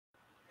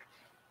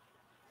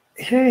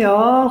Hey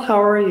all,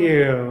 how are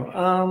you?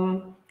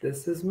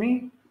 This is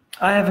me.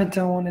 I haven't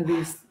done one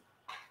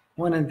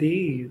of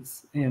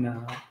these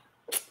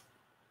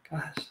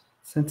gosh,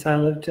 since I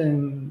lived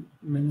in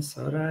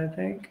Minnesota, I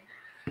think.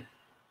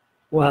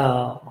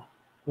 Well,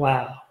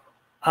 wow.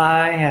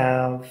 I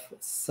have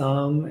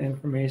some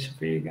information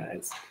for you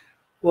guys.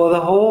 Well,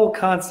 the whole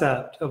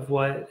concept of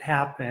what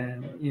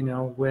happened,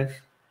 with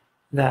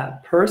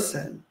that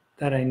person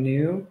that I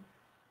knew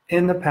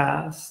in the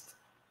past.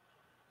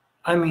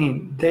 I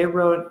mean, they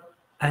wrote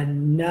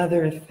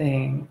another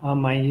thing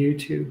on my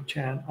YouTube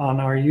channel, on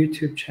our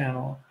YouTube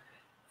channel,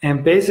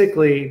 and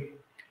basically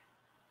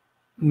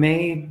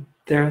made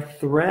their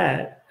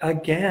threat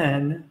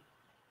again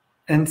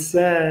and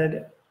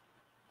said,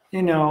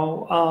 you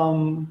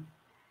know,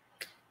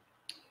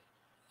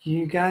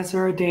 you guys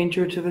are a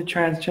danger to the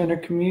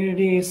transgender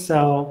community,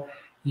 so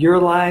your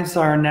lives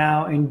are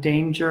now in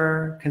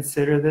danger.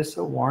 Consider this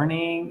a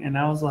warning. And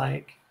I was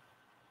like,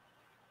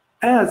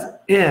 as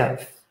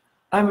if,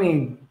 I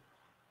mean,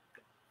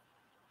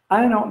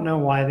 I don't know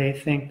why they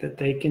think that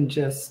they can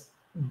just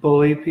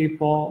bully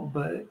people,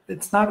 but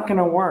it's not going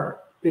to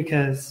work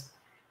because,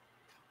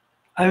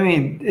 I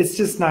mean, it's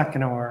just not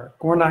going to work.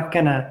 We're not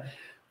going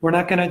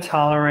to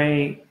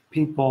tolerate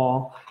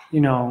people,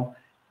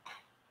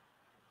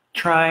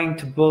 trying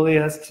to bully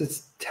us, to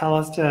tell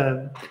us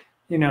to,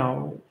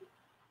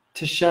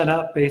 to shut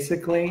up,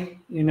 basically,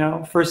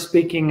 for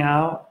speaking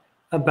out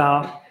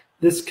about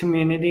this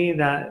community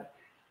that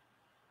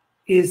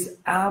is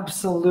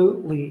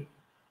absolutely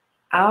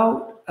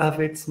out of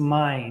its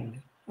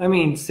mind. I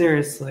mean,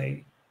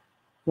 seriously,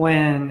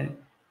 when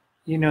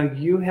you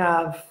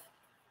have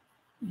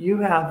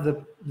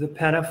the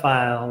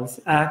pedophiles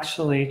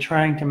actually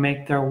trying to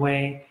make their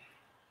way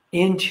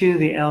into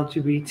the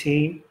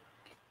LGBT,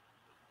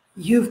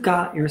 you've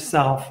got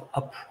yourself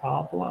a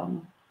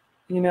problem.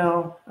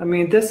 I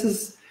mean, this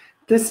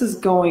is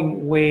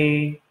going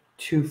way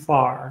too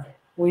far.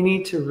 We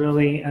need to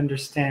really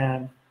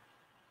understand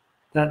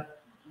that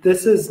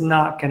this is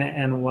not going to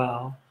end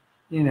well.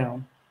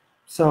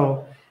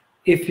 So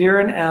if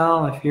you're an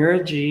L, if you're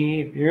a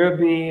G, if you're a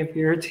B, if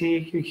you're a T,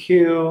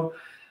 Q,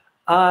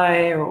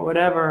 I, or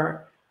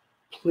whatever,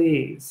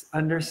 please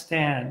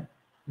understand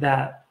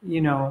that,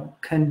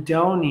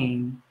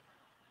 condoning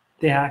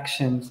the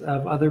actions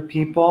of other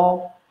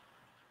people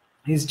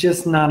is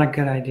just not a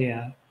good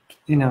idea.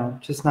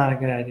 Just not a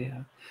good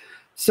idea.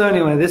 So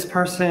anyway, this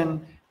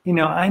person,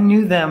 I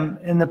knew them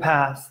in the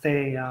past.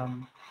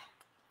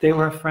 They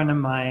were a friend of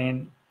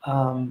mine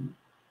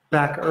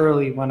back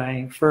early when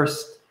I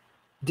first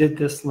did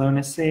this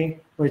lunacy,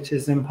 which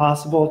is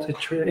impossible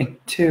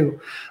to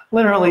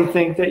literally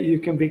think that you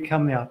can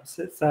become the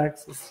opposite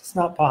sex. It's just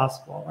not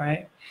possible,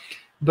 right?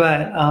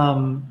 But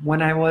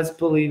when I was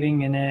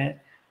believing in it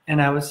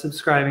and I was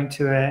subscribing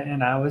to it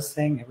and I was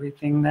saying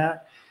everything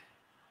that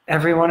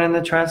everyone in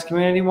the trans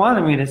community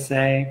wanted me to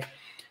say,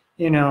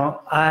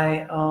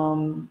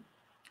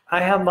 I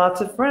had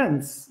lots of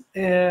friends,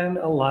 and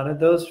a lot of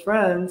those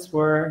friends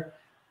were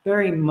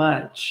very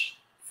much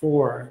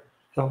for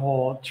the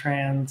whole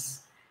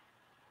trans,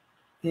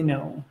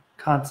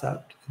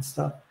 concept and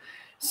stuff.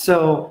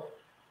 So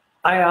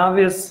I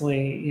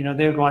obviously,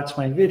 they would watch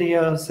my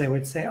videos. They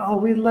would say, "Oh,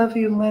 we love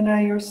you,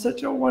 Lynna. You're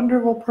such a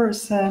wonderful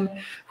person.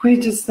 We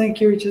just think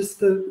you're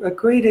just a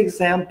great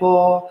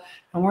example,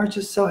 and we're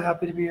just so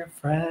happy to be your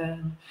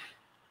friend."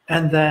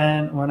 And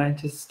then when I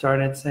just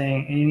started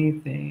saying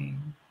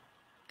anything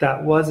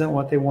that wasn't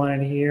what they wanted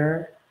to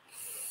hear,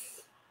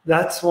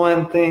 that's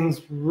when things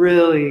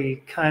really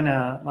kind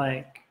of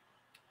like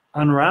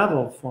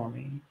unraveled for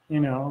me,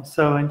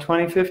 So in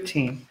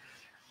 2015,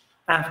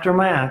 after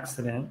my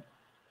accident,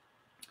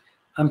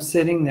 I'm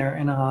sitting there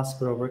in a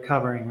hospital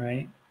recovering,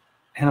 right?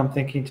 And I'm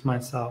thinking to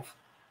myself,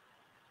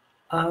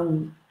 I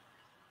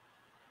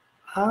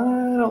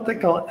don't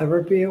think I'll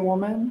ever be a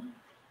woman.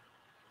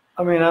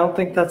 I mean, I don't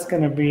think that's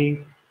going to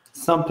be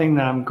something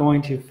that I'm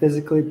going to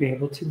physically be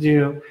able to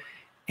do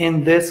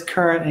in this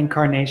current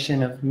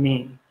incarnation of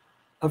me.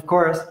 Of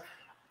course,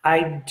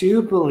 I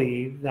do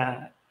believe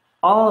that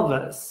all of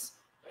us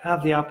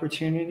have the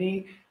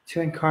opportunity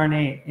to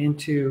incarnate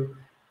into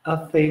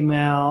a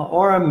female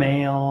or a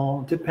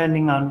male,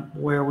 depending on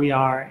where we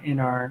are in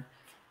our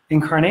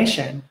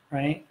incarnation,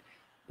 right?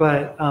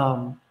 But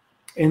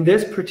in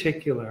this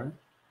particular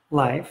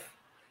life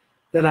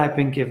that I've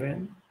been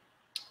given,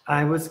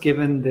 I was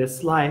given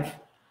this life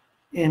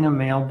in a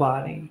male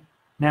body.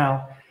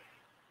 Now,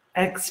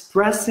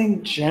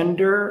 expressing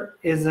gender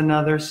is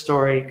another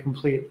story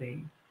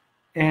completely.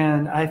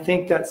 And I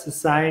think that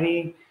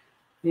society,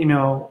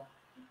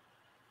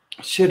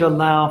 should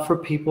allow for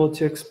people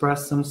to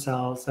express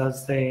themselves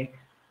as they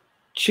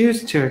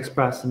choose to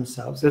express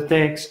themselves. If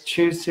they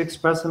choose to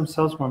express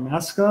themselves more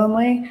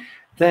masculinely,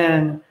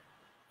 then,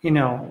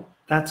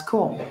 that's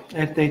cool.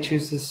 If they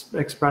choose to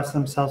express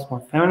themselves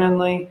more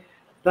femininely,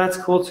 that's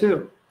cool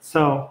too.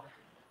 So,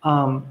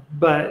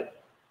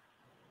 but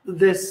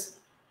this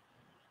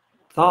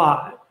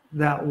thought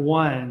that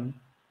one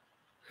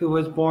who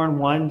was born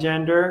one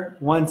gender,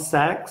 one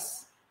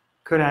sex,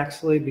 could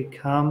actually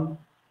become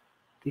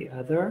the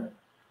other,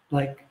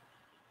 like,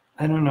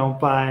 I don't know,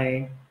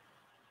 by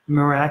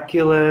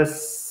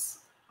miraculous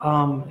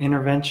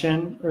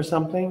intervention or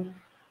something,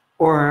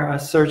 or a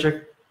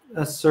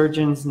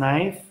surgeon's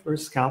knife or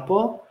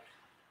scalpel.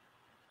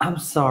 I'm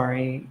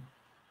sorry,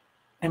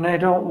 and I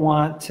don't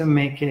want to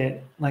make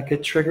it like a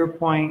trigger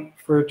point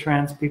for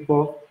trans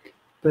people,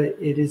 but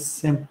it is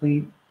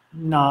simply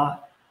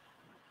not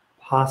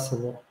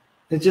possible.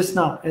 It's just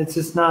not. It's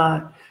just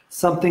not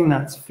something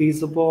that's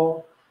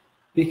feasible,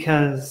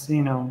 because,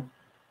 I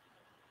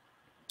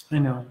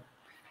know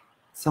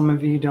some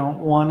of you don't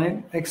want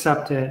to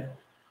accept it,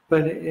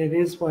 but it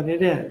is what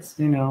it is.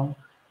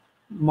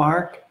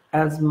 Mark,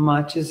 as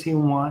much as he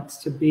wants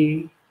to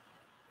be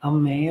a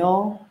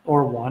male,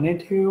 or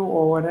wanted to,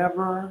 or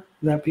whatever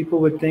that people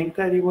would think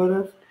that he would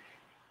have,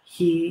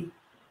 he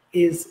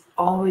is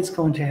always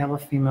going to have a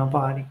female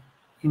body.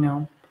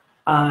 No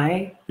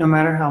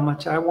matter how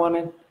much I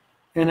wanted,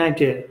 and I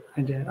did,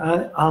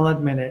 I'll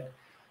admit it.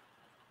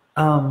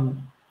 I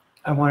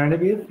wanted to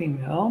be a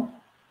female.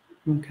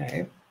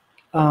 Okay.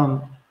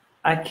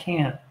 I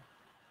can't.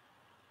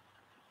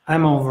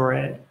 I'm over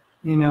it.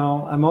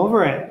 I'm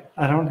over it.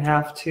 I don't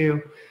have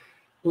to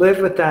live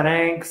with that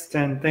angst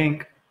and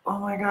think, oh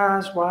my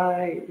gosh,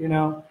 why?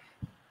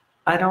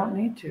 I don't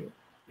need to,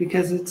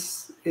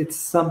 because it's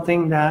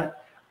something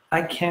that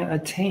I can't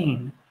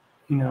attain.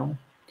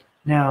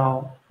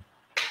 Now,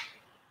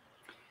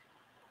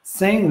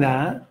 saying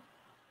that,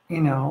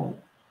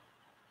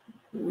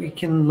 we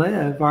can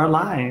live our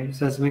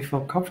lives as we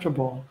feel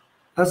comfortable,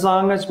 as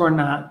long as we're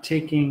not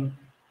taking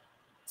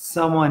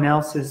someone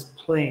else's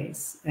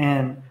place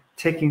and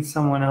taking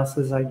someone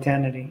else's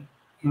identity,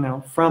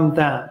 from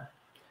them.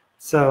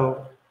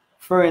 So,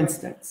 for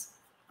instance,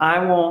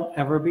 I won't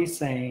ever be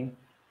saying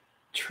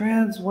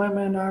trans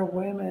women are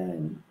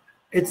women.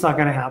 It's not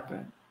going to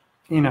happen,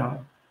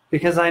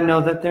 because I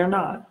know that they're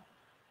not.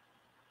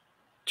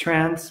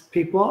 Trans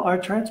people are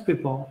trans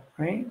people,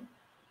 right?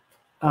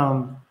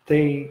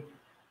 They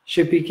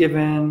should be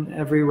given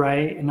every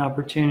right and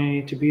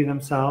opportunity to be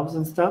themselves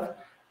and stuff,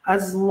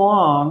 as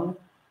long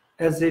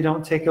as they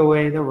don't take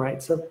away the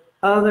rights of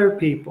other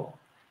people.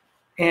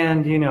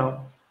 And,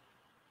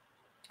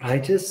 I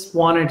just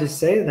wanted to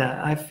say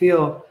that I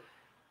feel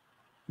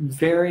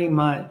very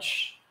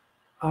much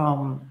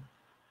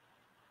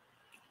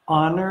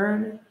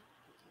honored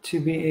to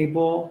be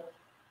able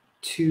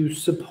to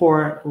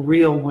support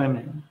real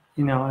women,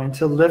 and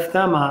to lift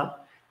them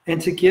up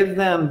and to give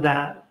them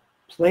that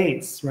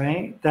place,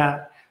 right?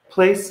 That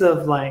place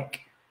of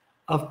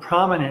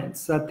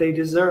prominence that they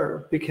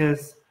deserve,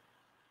 because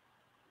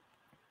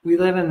we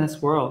live in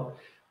this world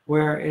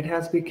where it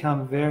has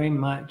become very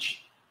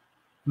much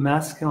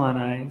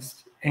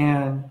masculinized,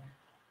 and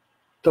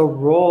the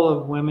role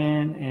of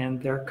women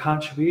and their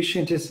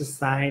contribution to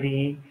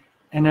society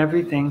and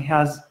everything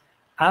has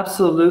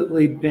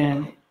absolutely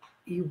been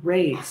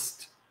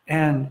erased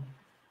and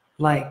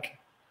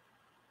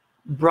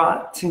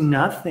brought to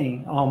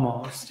nothing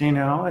almost.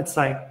 It's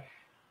like,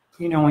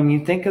 when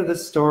you think of the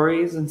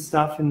stories and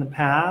stuff in the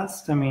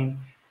past,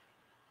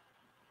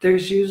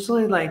 there's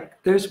usually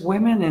there's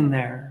women in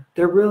there.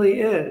 There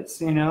really is.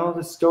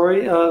 The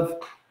story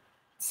of,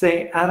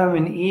 say, Adam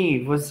and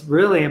Eve was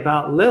really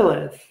about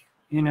Lilith,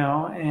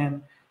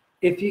 and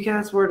if you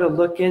guys were to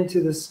look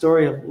into the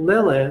story of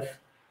Lilith,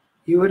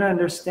 you would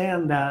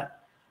understand that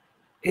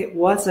it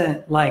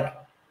wasn't like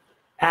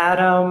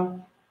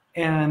Adam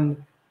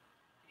and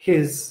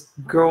his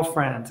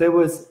girlfriends. It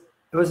was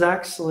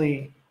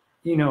actually,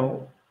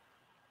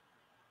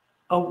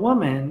 a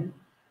woman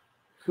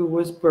who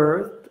was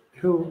birthed,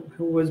 who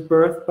was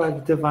birthed by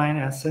the divine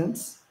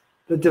essence,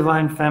 the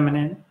divine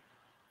feminine,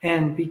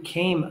 and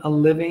became a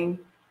living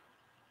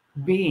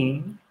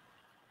being,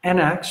 and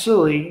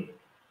actually,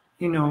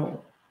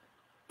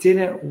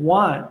 didn't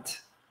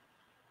want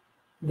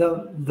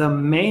the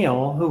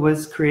male who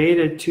was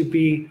created to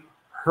be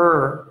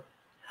her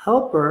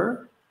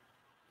helper,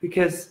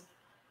 because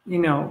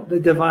the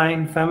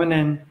divine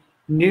feminine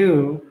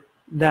knew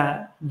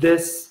that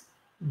this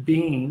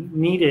being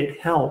needed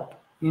help,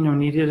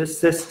 needed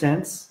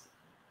assistance,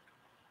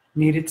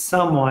 needed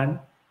someone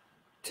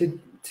to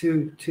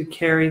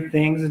carry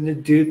things and to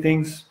do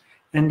things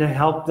and to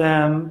help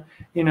them,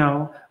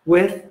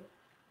 with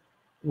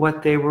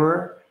what they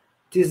were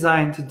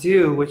designed to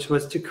do, which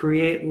was to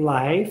create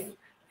life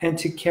and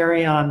to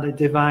carry on the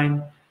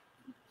divine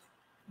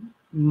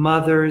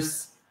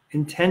mother's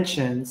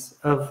intentions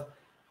of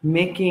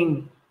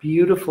making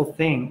beautiful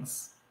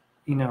things,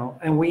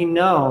 and we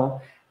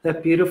know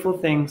that beautiful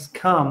things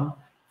come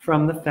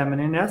from the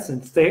feminine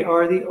essence. They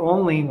are the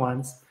only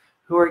ones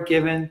who are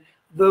given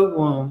the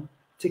womb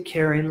to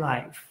carry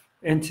life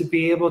and to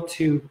be able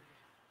to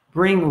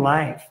bring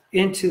life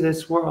into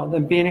this world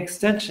and be an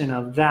extension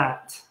of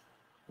that,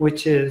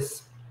 which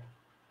is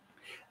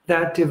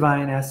that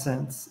divine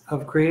essence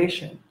of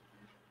creation.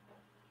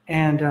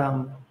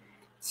 And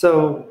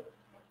so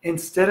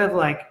instead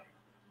of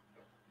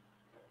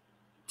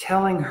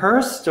telling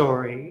her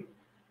story,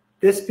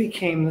 this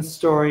became the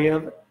story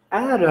of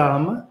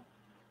Adam,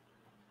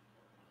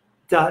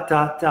 dot,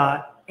 dot,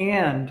 dot,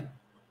 and,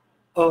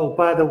 oh,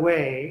 by the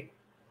way,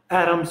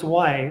 Adam's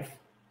wife,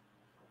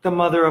 the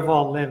mother of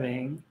all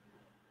living,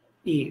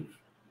 Eve.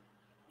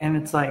 And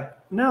it's like,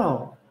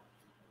 no,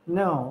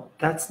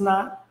 that's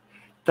not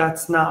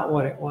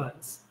what it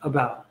was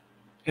about.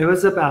 It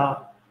was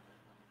about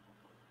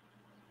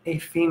a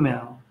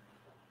female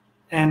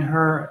and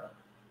her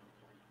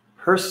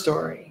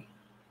story.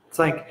 It's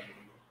like,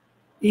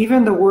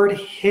 even the word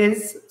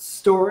his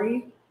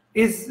story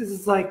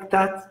is like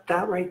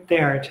that right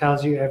there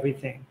tells you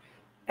everything.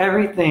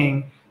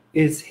 Everything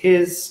is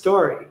his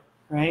story,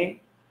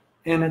 right?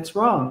 And it's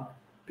wrong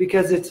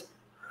because it's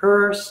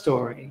her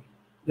story.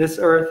 This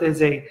earth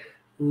is a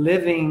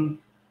living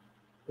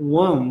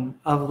womb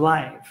of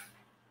life.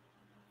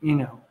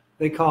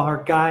 They call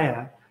her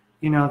Gaia.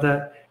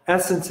 The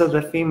essence of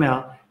the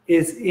female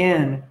is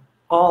in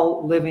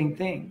all living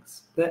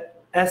things. The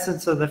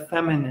essence of the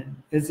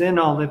feminine is in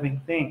all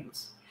living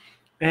things.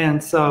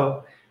 And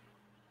so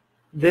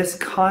this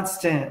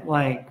constant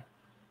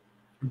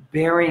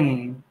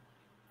burying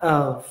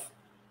of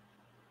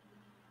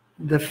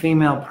the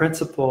female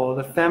principle,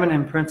 the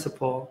feminine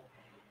principle,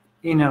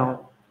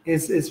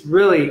 is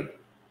really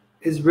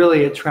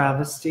a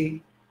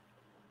travesty.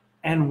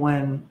 And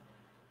when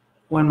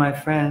our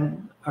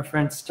friend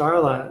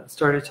Starla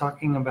started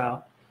talking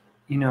about,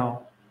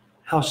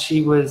 how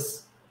she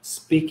was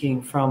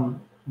speaking from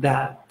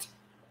that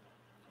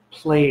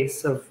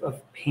place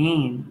of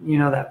pain,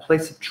 that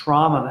place of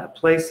trauma, that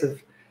place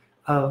of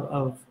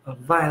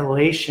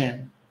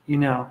violation,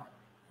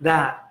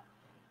 that,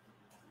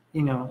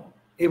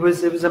 it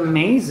was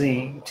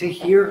amazing to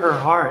hear her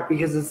heart,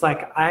 because it's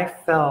like I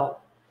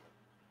felt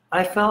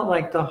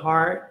like the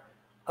heart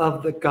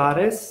of the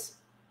goddess,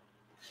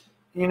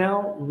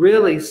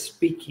 really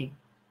speaking,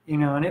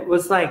 and it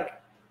was like,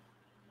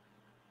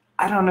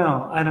 I don't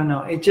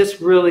know. It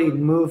just really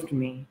moved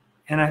me.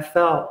 And I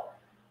felt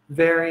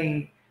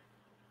very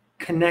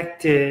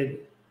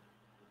connected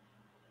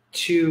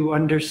to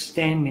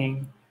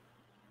understanding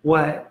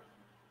what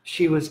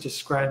she was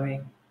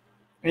describing.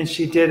 And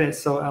she did it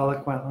so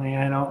eloquently.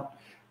 I don't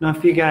know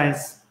if you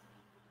guys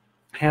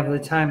have the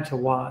time to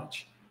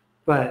watch,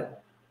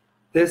 but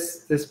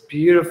this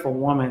beautiful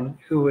woman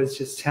who was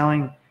just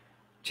telling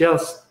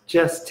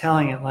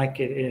it like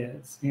it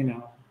is,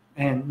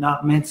 and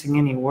not mincing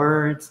any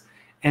words,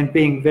 and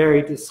being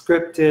very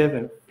descriptive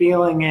and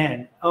feeling it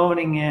and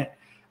owning it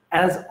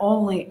as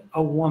only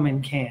a woman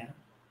can,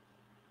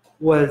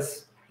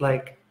 was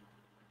like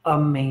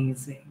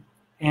amazing.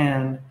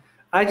 And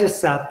I just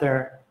sat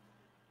there,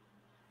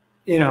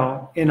 in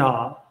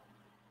awe,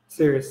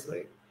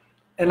 seriously.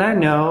 And I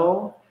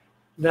know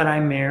that I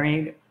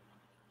married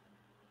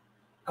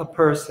a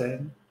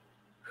person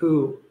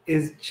who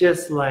is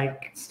just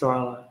like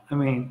Starla. I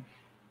mean,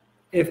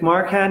 if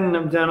Mark hadn't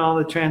have done all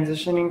the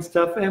transitioning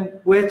stuff, and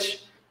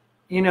which,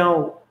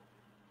 there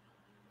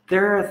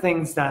are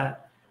things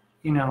that,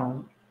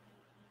 there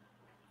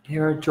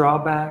are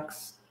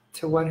drawbacks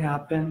to what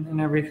happened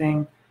and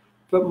everything.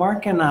 But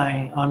Mark and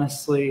I,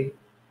 honestly,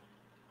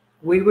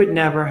 we would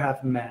never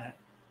have met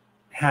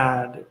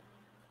had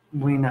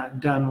we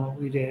not done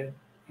what we did,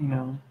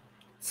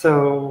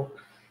 So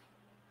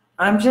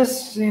I'm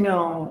just,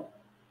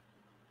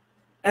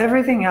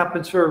 everything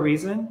happens for a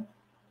reason.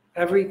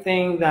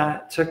 Everything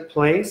that took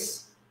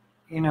place,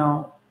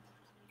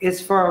 is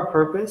for a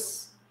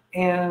purpose.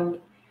 And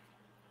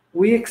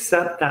we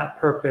accept that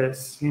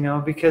purpose,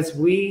 because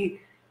we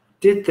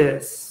did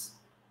this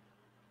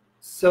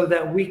so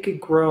that we could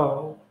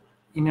grow.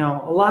 A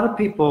lot of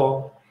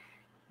people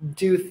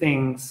do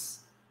things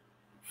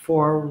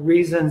for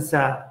reasons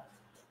that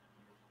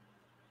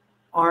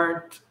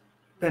aren't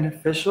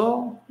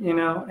beneficial,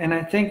 and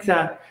I think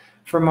that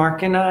for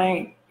Mark and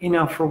I,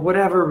 for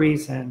whatever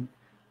reason,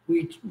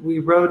 we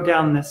rode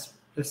down this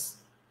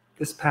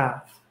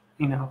path,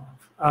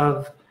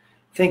 of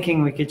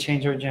thinking we could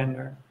change our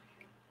gender.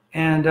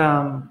 And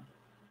a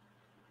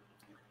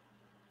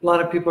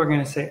lot of people are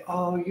going to say,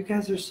 oh, you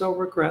guys are so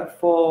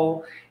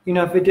regretful.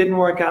 If it didn't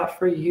work out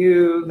for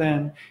you,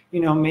 then,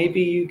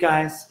 maybe you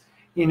guys,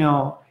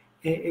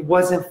 it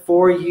wasn't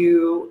for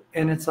you.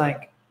 And it's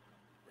like,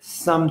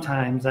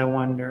 sometimes I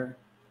wonder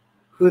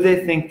who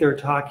they think they're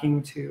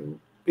talking to,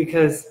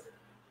 because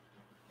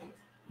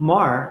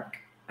Mark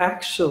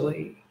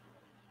actually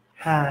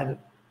had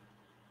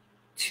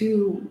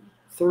 2-3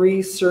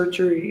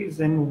 surgeries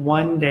in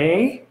one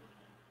day.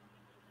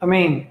 I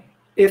mean,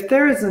 if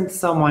there isn't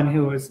someone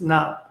who is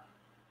not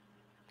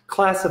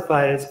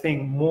classified as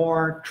being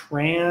more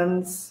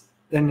trans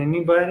than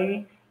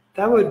anybody,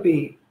 that would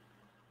be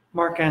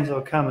Mark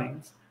Angelo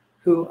Cummings,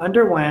 who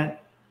underwent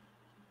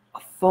a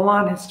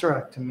full-on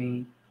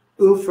hysterectomy,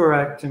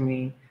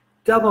 oophorectomy,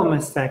 double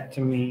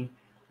mastectomy,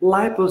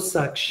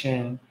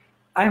 liposuction.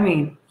 I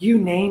mean, you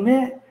name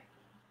it,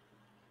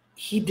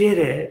 he did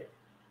it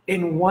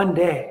in one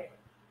day,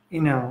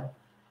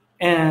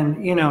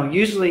 And,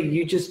 usually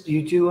you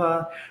do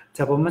a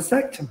double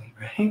mastectomy,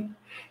 right?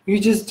 You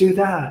just do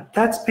that.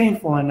 That's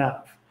painful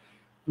enough.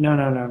 No,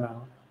 no, no,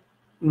 no.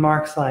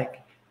 Mark's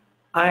like,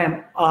 I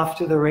am off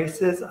to the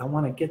races. I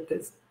want to get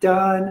this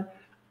done,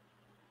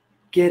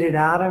 get it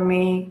out of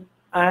me.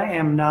 I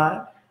am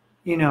not,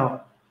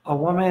 a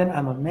woman.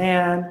 I'm a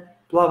man,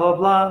 blah, blah,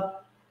 blah.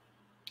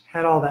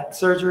 Had all that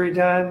surgery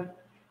done,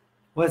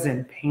 was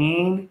in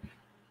pain.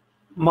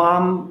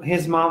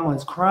 His mom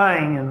was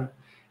crying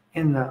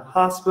in the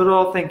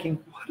hospital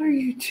thinking, what are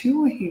you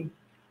doing?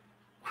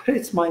 What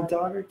is my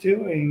daughter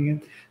doing?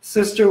 And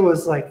sister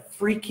was like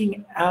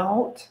freaking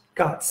out,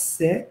 got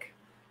sick.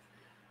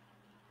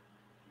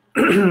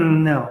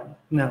 No.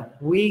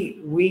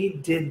 We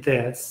did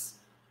this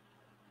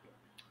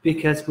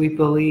because we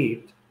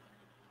believed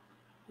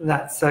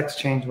that sex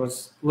change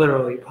was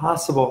literally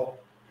possible.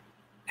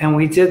 And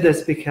we did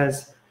this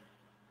because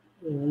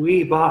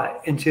we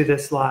bought into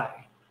this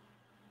lie.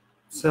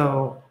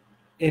 So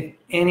if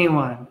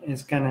anyone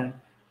is going to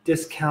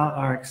discount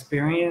our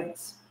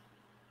experience,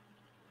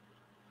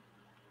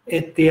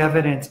 the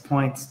evidence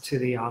points to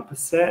the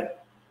opposite,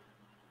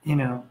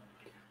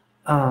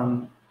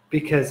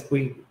 because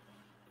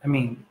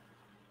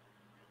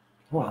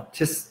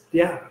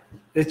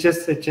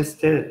it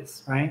just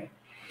is, right?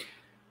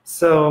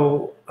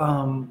 So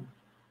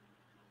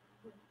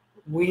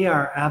we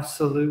are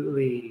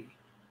absolutely,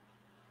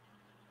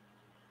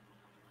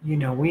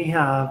 we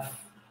have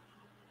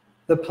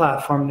the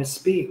platform to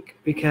speak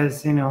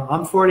because,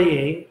 I'm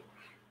 48,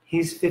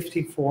 he's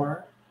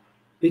 54.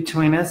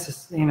 Between us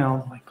is,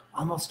 like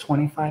almost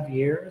 25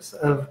 years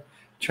of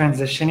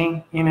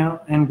transitioning,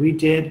 and we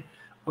did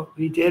what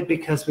we did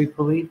because we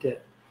believed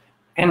it.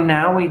 And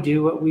now we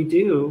do what we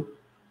do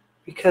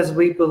because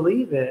we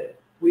believe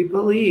it. We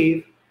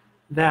believe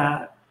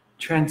that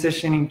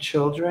transitioning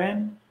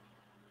children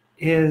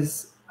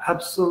is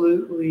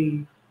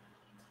absolutely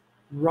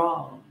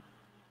wrong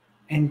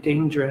and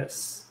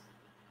dangerous,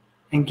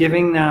 and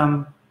giving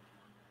them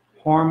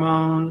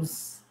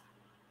hormones.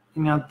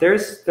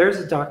 There's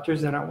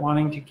doctors that are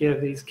wanting to give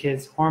these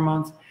kids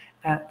hormones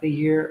at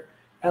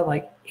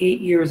like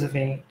 8 years of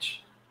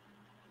age.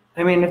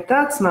 I mean, if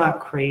that's not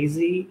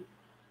crazy,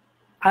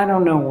 I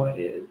don't know what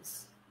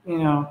is.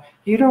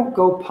 You don't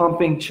go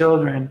pumping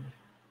children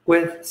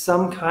with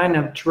some kind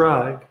of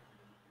drug,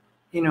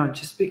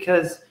 just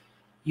because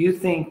you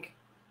think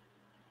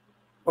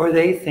or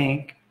they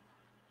think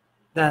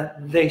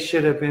that they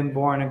should have been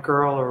born a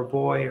girl or a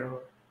boy or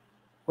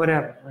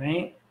whatever,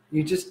 right?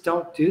 You just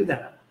don't do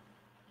that.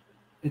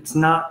 It's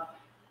not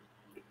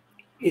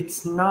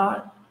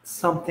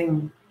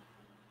something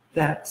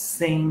that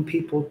sane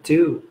people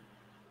do.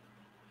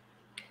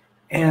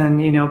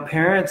 And,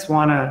 parents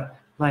want to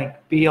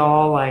like be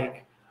all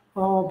like,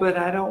 oh, but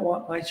I don't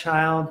want my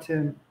child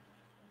to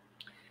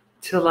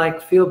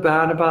like feel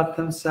bad about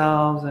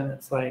themselves. And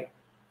it's like,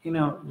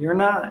 you're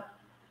not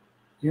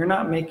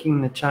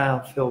making the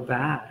child feel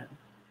bad.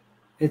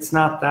 It's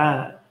not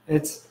that.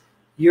 It's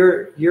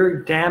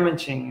you're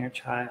damaging your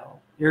child.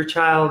 Your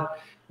child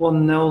will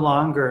no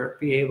longer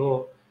be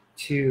able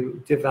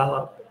to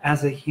develop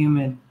as a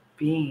human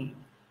being.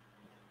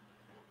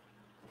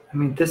 I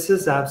mean, this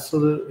is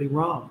absolutely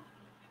wrong.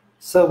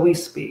 So we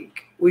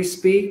speak. We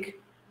speak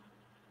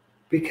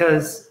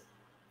because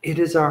it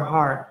is our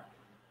heart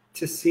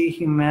to see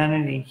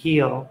humanity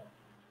heal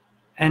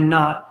and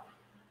not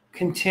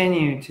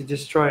continue to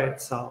destroy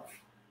itself.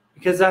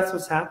 Because that's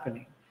what's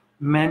happening.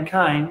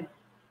 Mankind,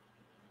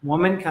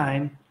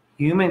 womankind,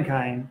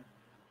 humankind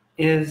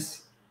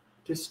is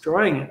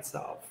destroying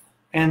itself.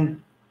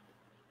 And,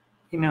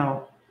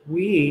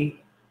 we,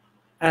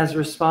 as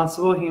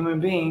responsible human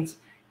beings,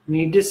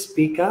 need to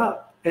speak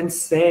up and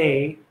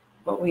say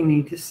what we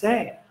need to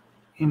say,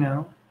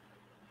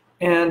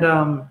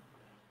 And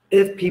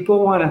if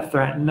people want to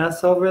threaten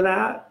us over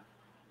that,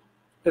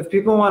 if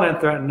people want to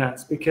threaten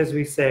us because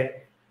we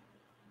say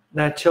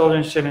that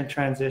children shouldn't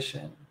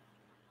transition,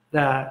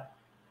 that,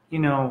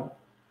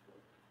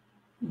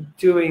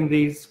 doing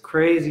these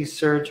crazy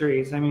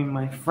surgeries. I mean,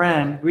 my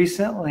friend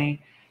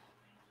recently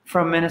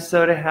from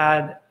Minnesota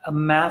had a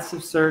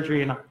massive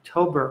surgery in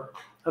October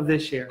of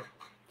this year.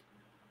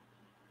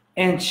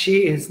 And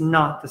she is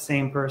not the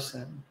same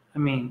person. I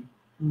mean,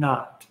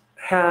 not.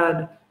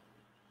 Had,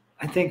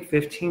 I think,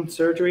 15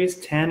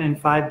 surgeries, 10 in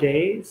 5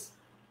 days.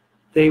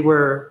 They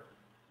were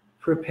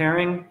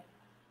preparing,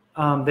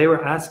 they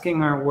were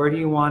asking her, where do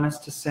you want us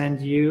to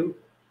send you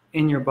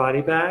in your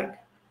body bag?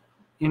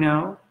 I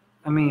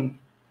mean,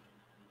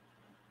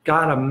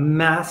 got a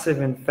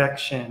massive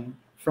infection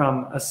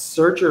from a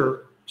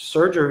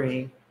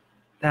surgery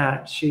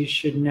that she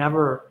should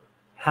never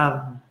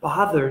have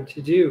bothered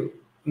to do,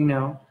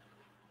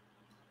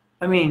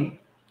 I mean,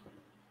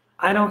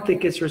 I don't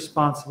think it's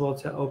responsible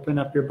to open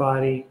up your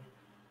body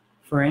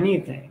for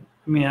anything.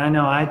 I mean, I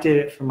know I did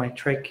it for my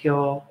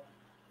tracheal,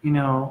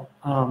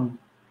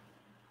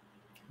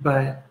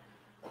 but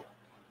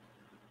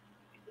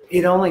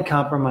it only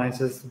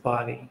compromises the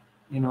body.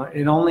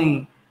 It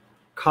only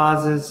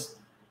causes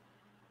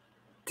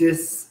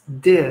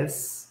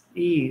dis-ease.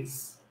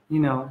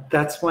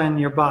 That's when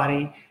your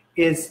body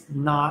is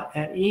not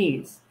at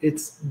ease.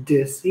 It's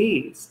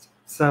diseased.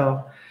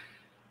 So,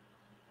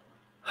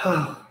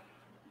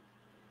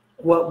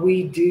 what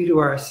we do to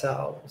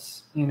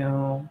ourselves,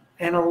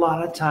 and a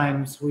lot of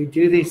times we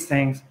do these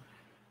things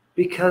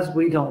because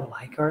we don't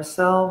like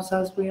ourselves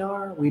as we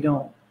are. We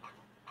don't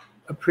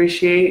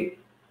appreciate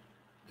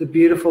the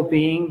beautiful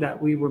being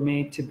that we were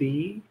made to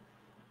be.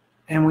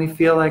 And we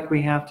feel like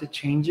we have to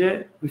change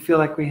it. We feel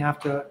like we have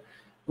to,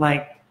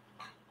 like,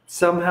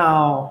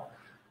 somehow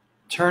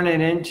turn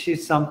it into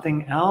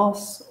something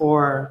else,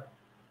 or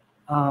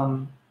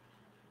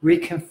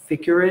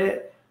reconfigure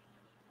it,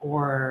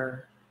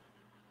 or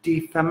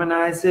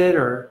defeminize it,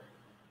 or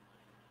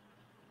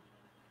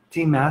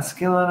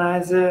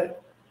demasculinize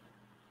it.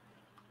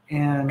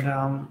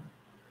 And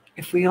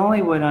if we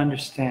only would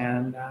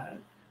understand that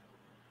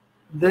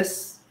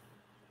this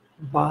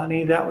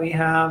body that we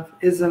have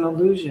is an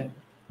illusion.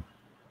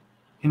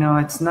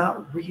 It's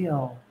not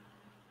real.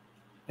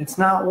 It's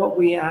not what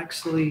we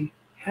actually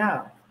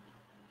have.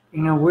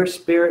 We're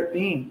spirit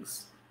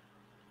beings.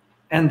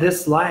 And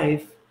this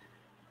life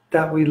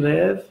that we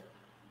live,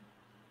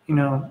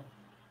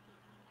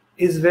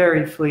 is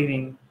very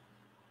fleeting.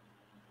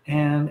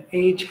 And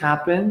age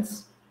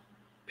happens,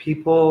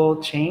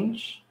 people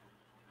change,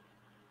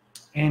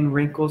 and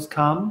wrinkles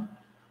come.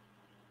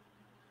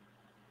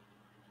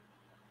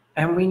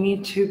 And we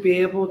need to be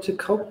able to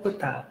cope with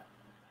that,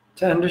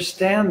 to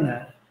understand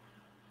that,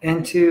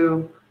 and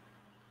to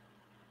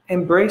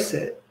embrace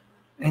it,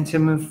 and to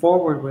move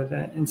forward with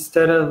it,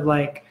 instead of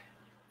like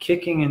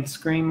kicking and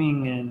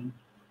screaming and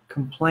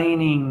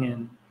complaining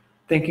and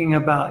thinking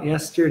about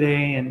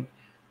yesterday and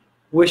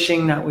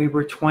wishing that we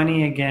were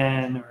 20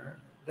 again, or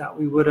that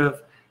we would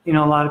have, a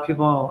lot of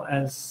people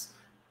as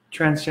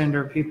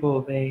transgender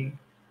people, they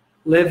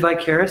live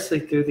vicariously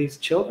through these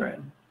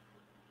children,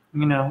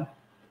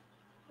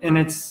 and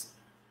it's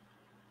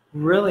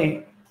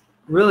really,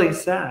 really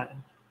sad,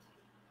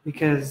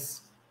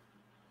 because,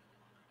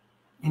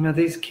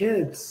 these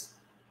kids,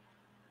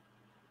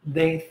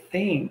 they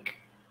think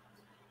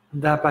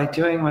that by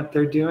doing what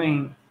they're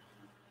doing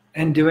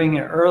and doing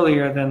it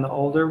earlier than the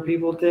older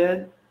people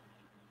did,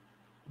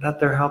 that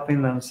they're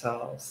helping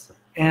themselves.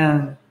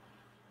 And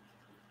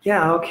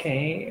yeah,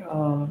 okay,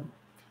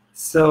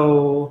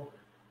 so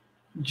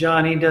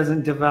Johnny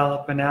doesn't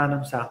develop an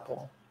Adam's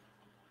apple.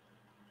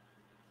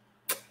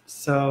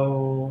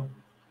 So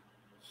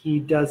he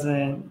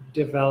doesn't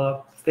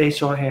develop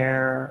facial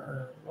hair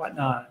or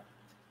whatnot.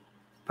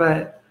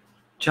 But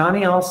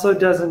Johnny also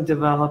doesn't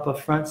develop a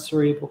front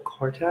cerebral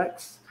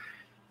cortex.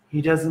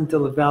 He doesn't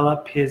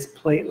develop his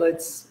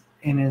platelets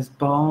in his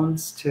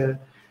bones to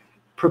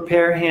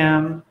prepare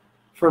him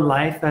for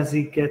life as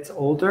he gets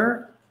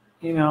older.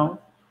 He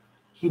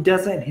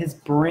doesn't, his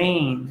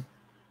brain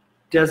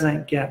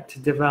doesn't get to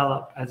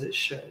develop as it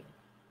should.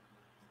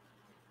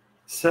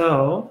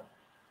 So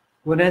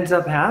what ends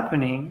up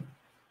happening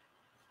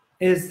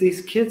is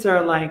these kids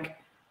are like,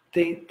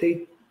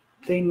 they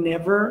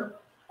never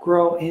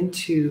grow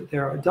into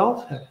their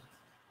adulthood.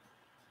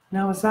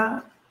 Now,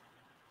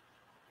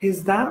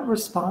 is that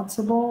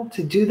responsible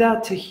to do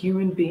that to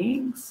human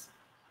beings?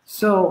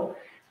 So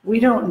we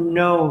don't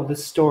know the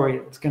story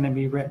that's going to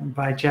be written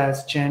by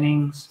Jazz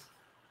Jennings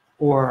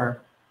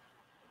or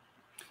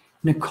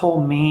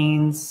Nicole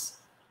Maines.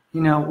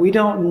 We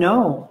don't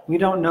know. We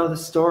don't know the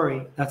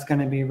story that's going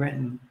to be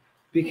written,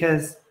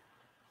 because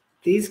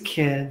these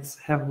kids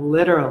have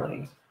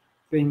literally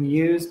been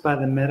used by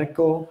the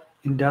medical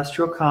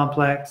industrial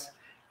complex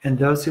and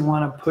those who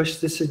want to push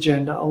this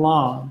agenda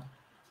along.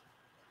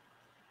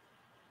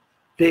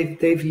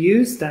 They've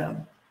used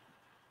them,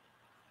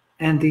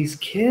 and these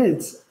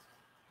kids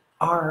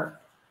are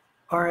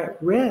at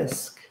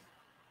risk.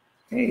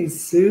 Hey,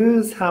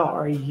 Suze, how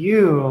are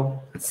you?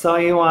 I saw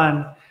you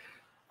on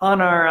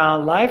our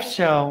live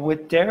show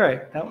with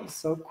Derek. That was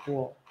so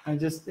cool.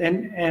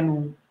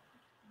 And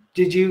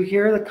did you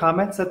hear the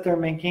comments that they're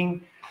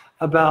making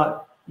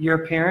about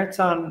your appearance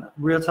on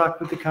Real Talk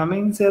with the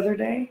Cummings the other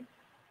day?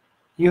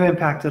 You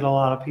impacted a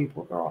lot of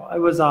people, girl. It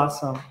was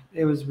awesome.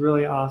 It was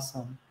really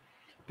awesome,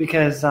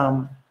 because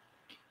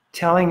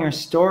telling your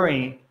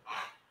story,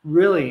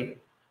 really,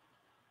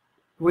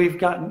 we've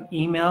gotten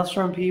emails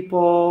from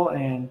people,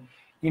 and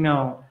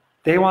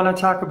they want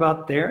to talk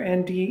about their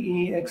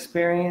NDE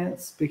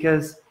experience,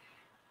 because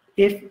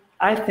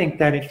I think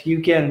that if you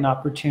get an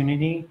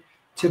opportunity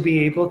to be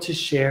able to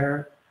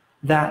share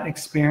that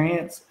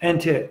experience,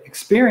 and to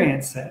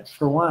experience it,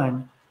 for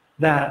one,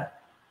 that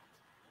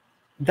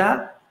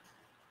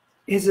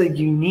is a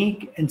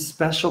unique and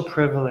special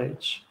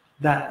privilege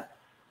that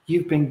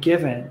you've been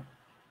given,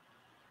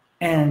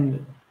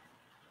 and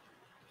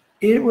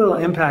it will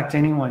impact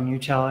anyone you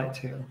tell it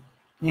to,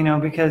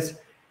 because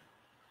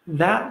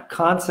that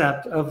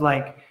concept of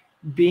like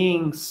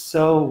being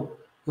so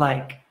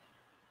like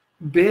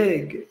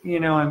big,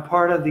 and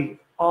part of the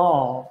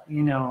all,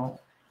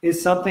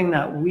 is something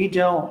that we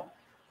don't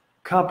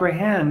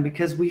comprehend,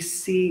 because we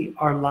see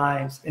our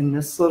lives in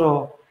this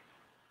little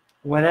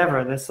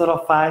this little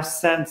 5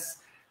 sense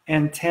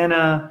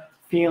antenna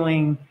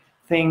feeling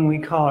thing we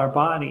call our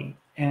body.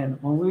 And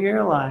when we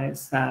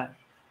realize that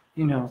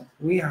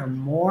we are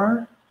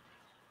more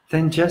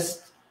than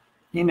just,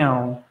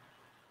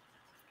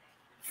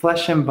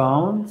 flesh and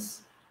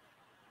bones.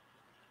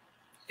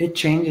 It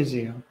changes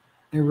you.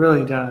 It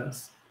really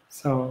does.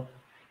 So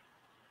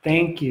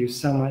thank you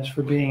so much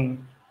for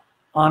being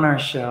on our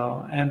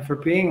show and for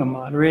being a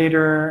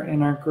moderator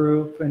in our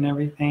group and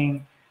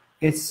everything.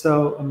 It's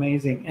so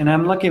amazing. And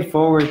I'm looking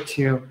forward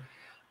to,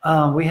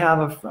 we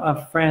have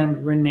a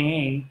friend,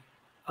 Renee,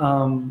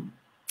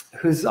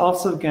 who's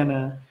also going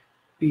to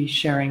be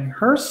sharing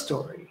her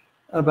story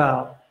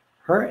about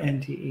her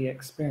NDE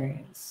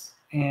experience.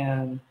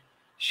 And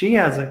she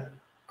has a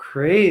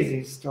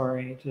crazy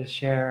story to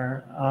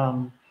share.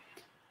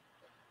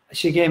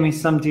 She gave me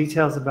some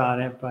details about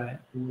it, but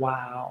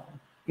wow.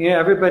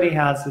 Everybody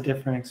has a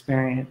different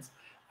experience.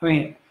 I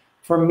mean,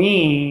 for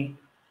me,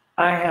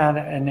 I had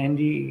an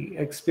NDE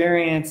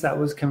experience that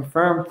was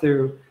confirmed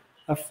through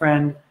a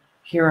friend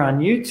here on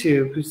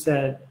YouTube who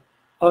said,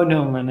 oh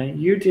no, Lynna,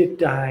 you did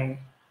die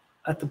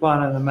at the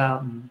bottom of the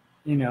mountain.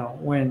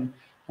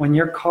 When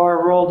your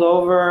car rolled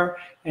over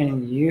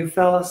and you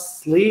fell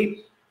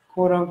asleep,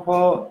 quote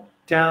unquote,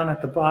 down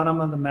at the bottom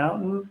of the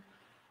mountain,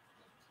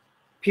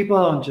 people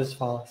don't just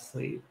fall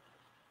asleep,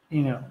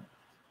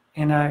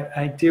 And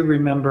I do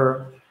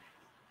remember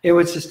it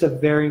was just a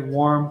very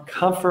warm,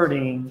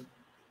 comforting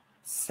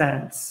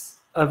sense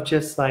of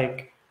just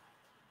like,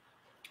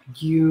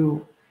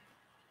 you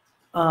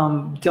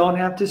don't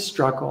have to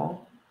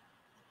struggle.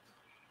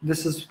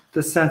 This is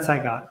the sense I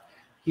got.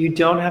 You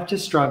don't have to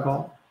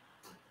struggle.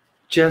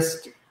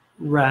 Just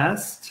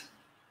rest.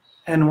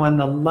 And when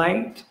the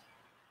light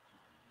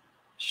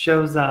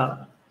shows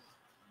up,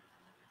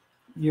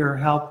 your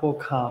help will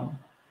come.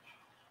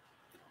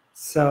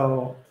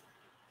 So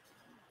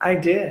I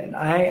did.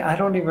 I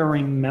don't even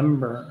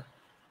remember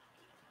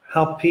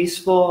how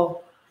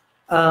peaceful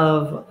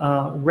of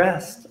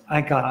rest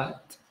I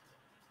got,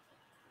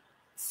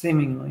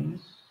 seemingly,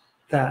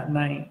 that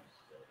night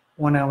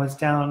when I was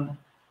down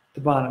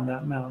the bottom of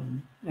that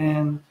mountain.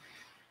 And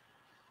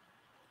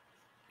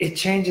it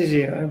changes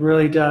you. It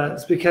really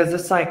does. Because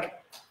it's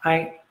like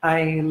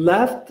I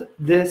left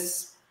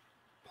this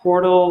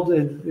portal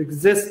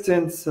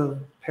existence of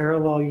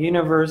parallel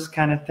universe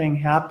kind of thing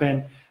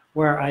happen,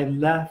 where I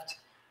left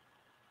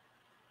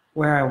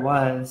where I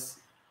was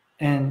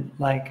and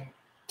like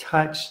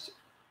touched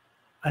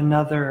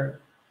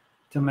another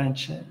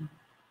dimension,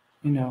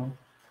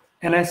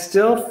 and I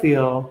still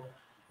feel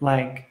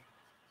like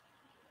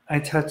I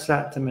touched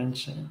that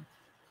dimension.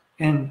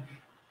 And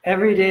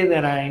every day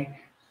that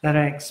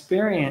I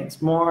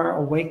experience more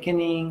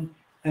awakening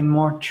and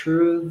more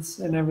truths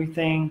and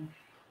everything,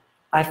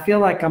 I feel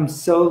like I'm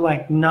so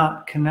like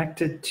not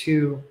connected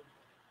to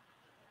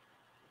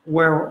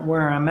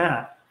where I'm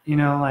at,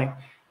 like,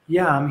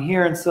 yeah, I'm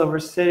here in Silver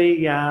City.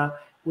 Yeah,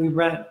 we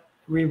rent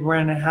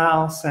a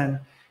house, and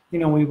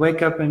we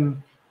wake up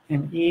and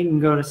eat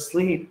and go to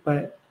sleep.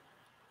 But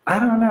I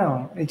don't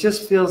know. It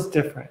just feels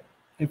different.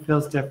 It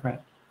feels different,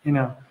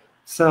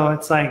 So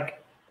it's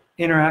like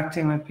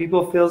interacting with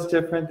people feels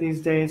different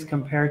these days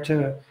compared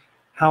to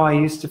how I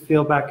used to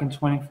feel back in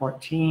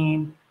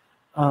 2014.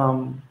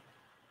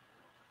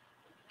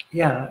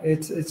 Yeah,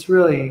 it's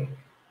really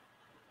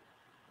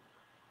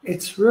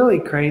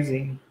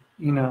crazy,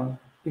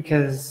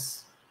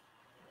 because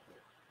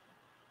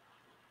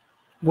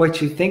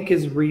what you think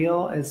is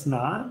real is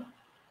not,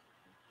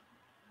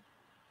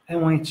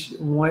 and what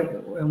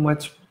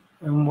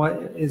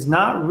is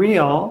not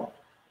real,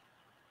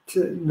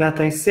 that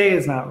they say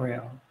is not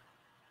real,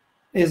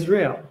 is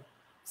real.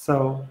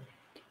 So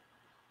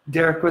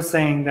Derek was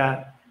saying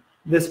that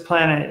this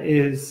planet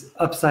is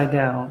upside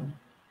down,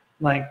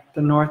 like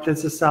the North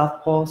is the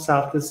South Pole,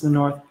 South is the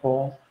North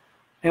Pole,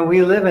 and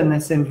we live in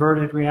this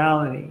inverted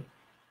reality.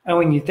 And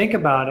when you think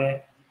about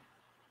it,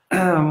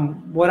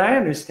 what I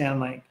understand,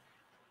 like,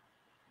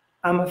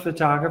 I'm a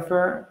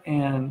photographer,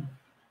 and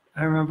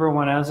I remember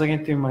when I was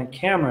looking through my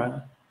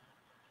camera,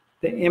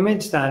 the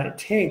image that it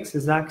takes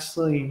is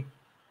actually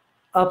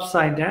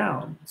upside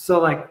down. So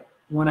like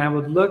when I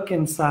would look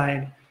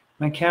inside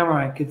my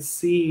camera, I could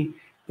see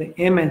the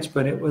image,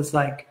 but it was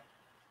like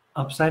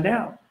upside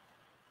down.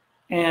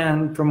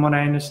 And from what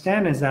I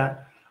understand is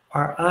that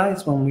our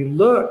eyes, when we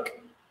look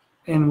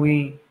and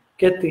we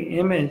get the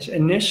image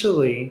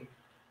initially,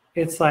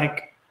 it's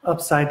like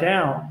upside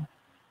down.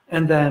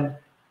 And then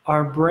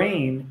our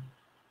brain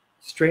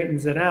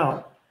straightens it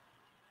out.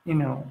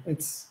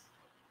 It's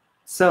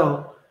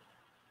so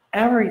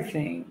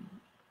everything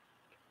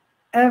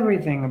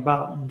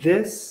about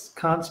this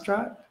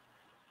construct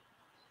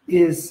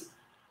is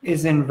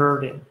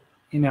inverted.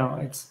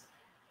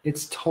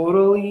 It's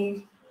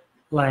totally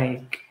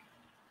like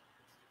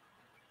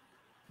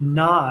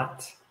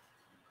not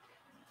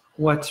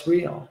what's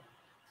real.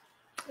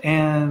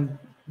 And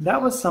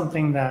that was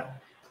something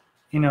that,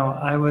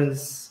 I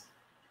was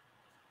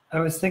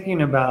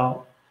thinking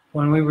about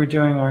when we were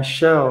doing our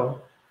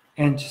show,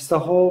 and just the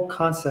whole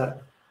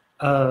concept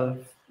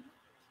of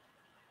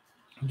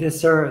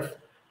this earth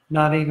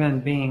not even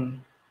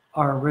being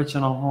our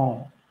original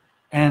home,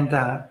 and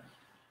that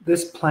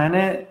this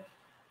planet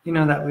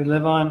that we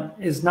live on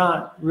is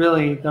not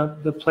really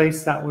the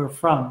place that we're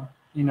from,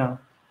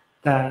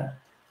 that,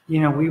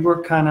 we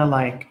were kind of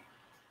like,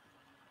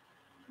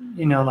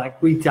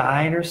 like we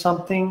died or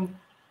something,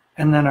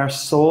 and then our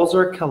souls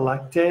were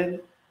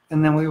collected,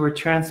 and then we were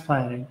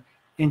transplanted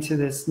into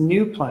this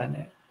new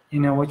planet,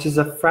 which is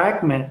a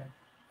fragment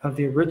of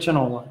the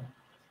original one.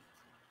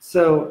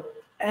 So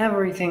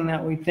everything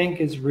that we think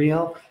is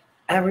real,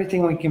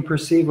 everything we can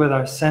perceive with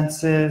our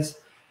senses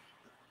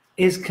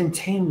is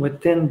contained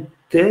within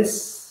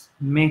this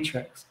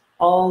matrix.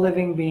 All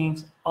living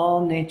beings,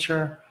 all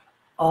nature,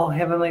 all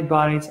heavenly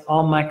bodies,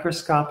 all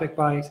microscopic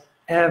bodies,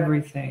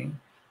 everything.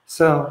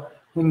 So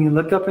when you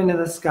look up into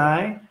the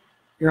sky,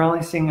 you're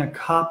only seeing a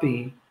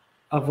copy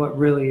of what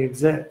really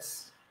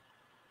exists.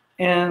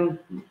 And,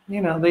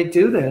 they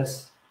do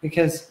this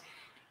because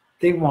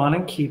they want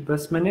to keep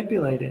us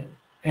manipulated.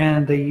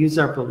 And they use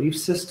our belief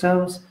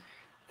systems.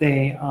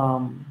 They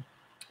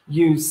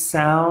use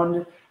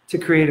sound to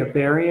create a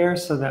barrier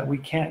so that we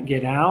can't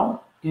get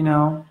out.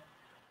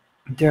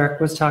 Derek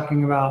was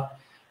talking about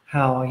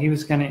how he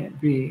was going to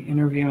be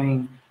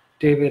interviewing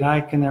David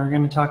Icke, and they were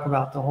going to talk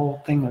about the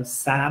whole thing of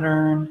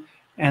Saturn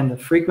and the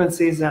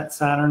frequencies that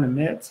Saturn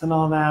emits and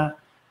all that.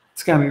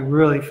 It's going to be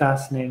really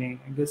fascinating.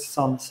 I guess it's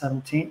on the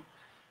 17th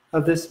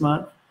of this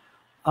month.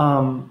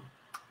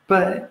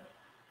 But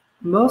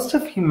most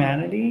of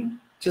humanity,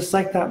 just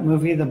like that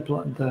movie, the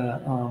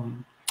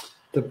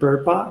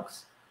Bird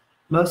Box,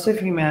 most of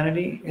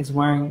humanity is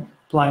wearing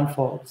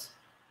blindfolds.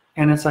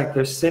 And it's like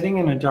they're sitting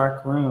in a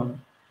dark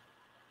room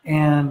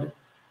and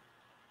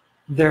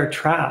they're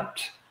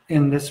trapped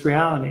in this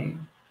reality.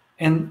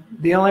 And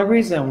the only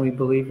reason we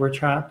believe we're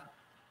trapped,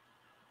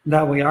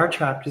 that we are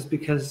trapped, is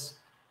because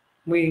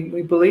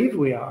we believe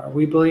we are.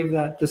 We believe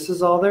that this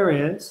is all there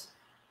is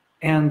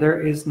and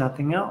there is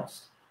nothing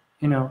else.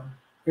 We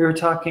were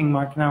talking,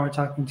 Mark and I were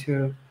talking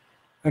to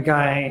a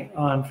guy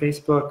on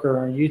Facebook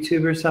or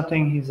YouTube or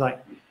something.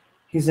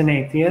 He's an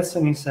atheist,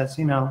 and he says,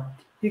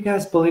 you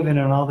guys believe in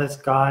all this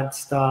God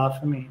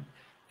stuff,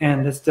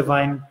 and this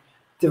divine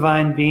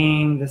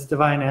being, this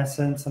divine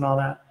essence and all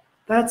that.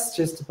 That's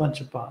just a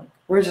bunch of bunk.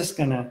 We're just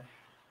gonna,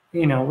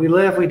 we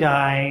live, we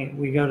die,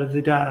 we go to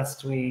the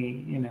dust,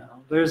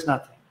 there's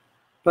nothing.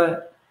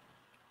 But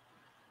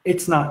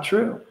it's not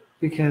true,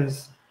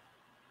 because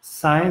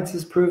science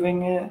is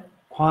proving it,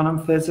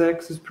 quantum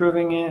physics is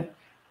proving it,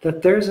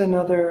 that there's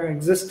another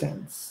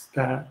existence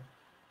that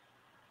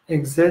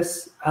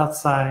exists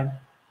outside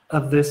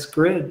of this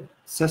grid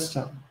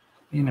system,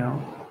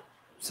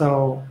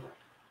 So,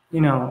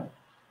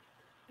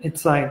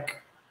 it's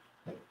like,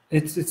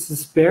 it's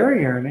this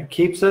barrier, and it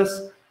keeps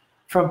us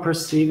from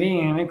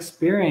perceiving and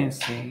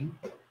experiencing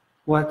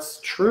what's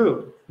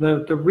true,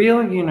 the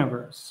real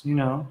universe,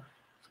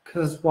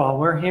 because while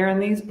we're here in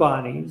these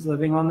bodies,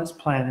 living on this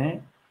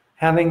planet,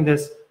 having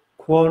this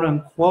quote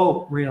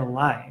unquote real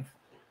life,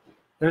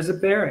 there's a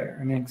barrier,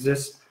 and it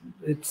exists.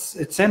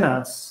 It's in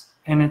us,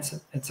 and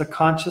it's a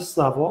conscious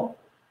level.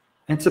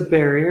 It's a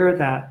barrier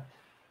that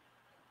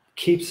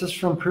keeps us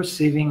from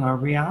perceiving our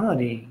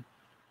reality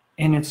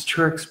in its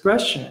true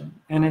expression.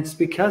 And it's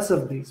because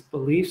of these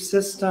belief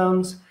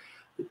systems,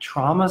 the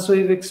traumas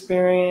we've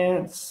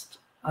experienced.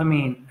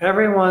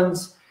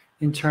 Everyone's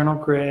internal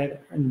grid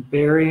and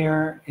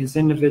barrier is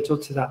individual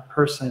to that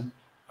person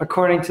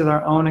according to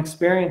their own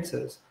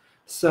experiences.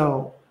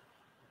 So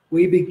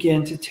we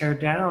begin to tear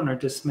down or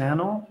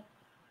dismantle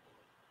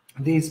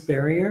these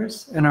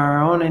barriers in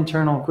our own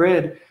internal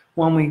grid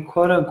when we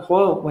quote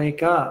unquote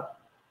wake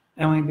up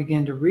and we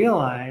begin to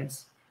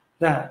realize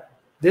that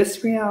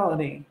this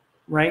reality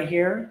right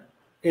here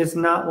is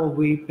not what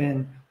we've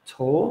been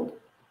told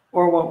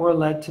or what we're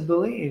led to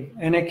believe.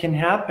 And it can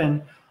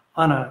happen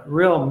on a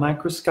real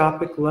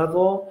microscopic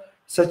level,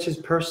 such as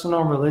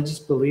personal religious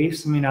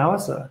beliefs.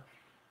 I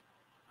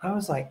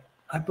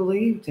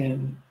believed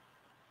in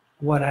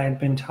what I had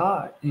been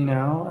taught,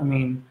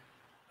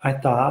 I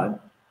thought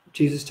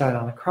Jesus died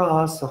on the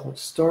cross, the whole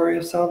story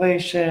of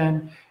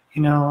salvation,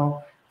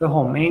 the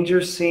whole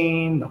manger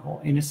scene, the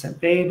whole innocent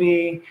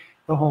baby,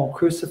 the whole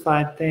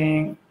crucified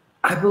thing.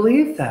 I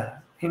believed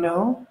that,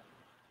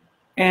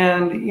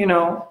 And,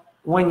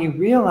 when you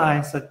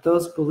realize that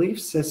those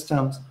belief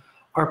systems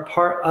are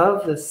part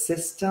of the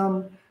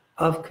system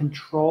of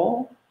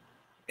control,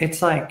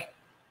 it's like,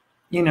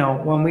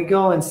 when we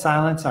go and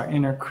silence our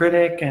inner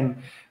critic and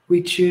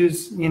we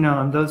choose,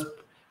 those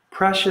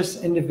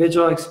precious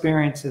individual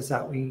experiences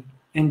that we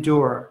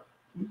endure.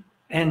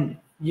 And,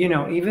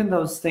 even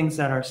those things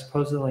that are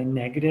supposedly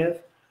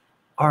negative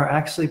are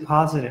actually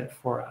positive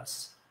for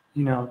us,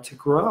 to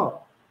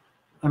grow.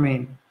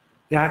 The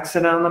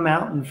accident on the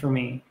mountain for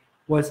me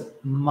was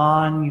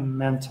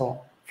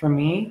monumental for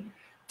me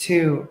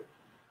to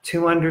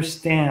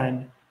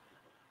understand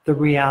the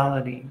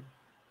reality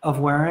of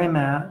where I'm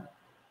at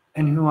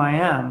and who I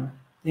am.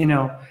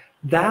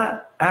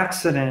 That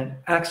accident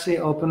actually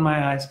opened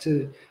my eyes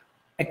to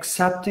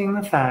accepting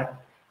the fact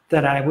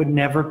that I would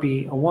never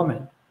be a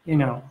woman.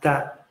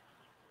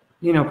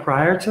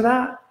 Prior to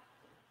that,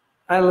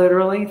 I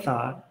literally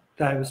thought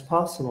that it was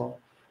possible.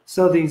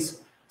 So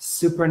these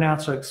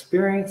supernatural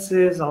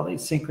experiences, all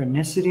these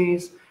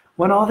synchronicities,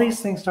 when all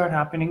these things start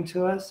happening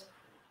to us,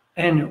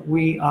 and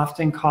we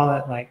often call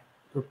it like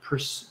we're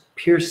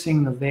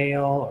piercing the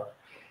veil or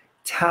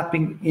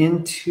tapping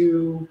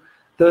into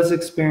those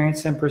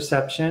experiences and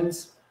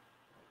perceptions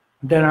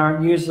that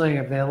aren't usually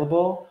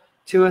available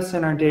to us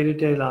in our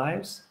day-to-day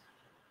lives.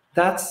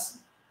 That's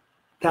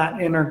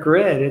that inner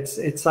grid.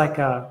 It's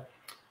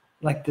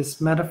like this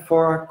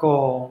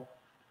metaphorical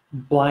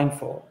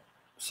blindfold.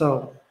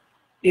 So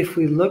if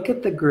we look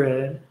at the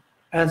grid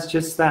as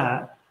just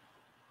that,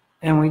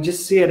 and we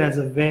just see it as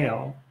a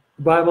veil,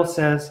 the Bible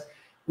says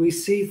we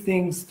see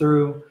things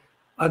through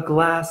a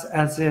glass,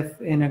 as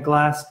if in a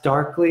glass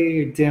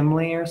darkly,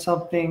 dimly or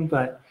something,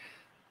 but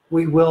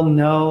we will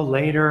know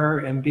later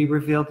and be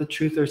revealed the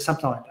truth or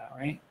something like that,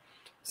 right?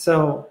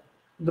 So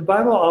the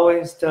Bible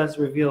always does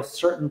reveal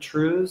certain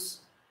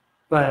truths,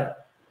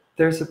 but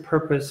there's a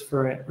purpose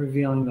for it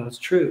revealing those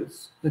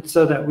truths. It's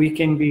so that we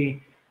can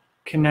be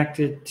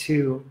connected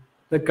to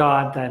the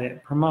God that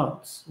it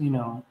promotes. You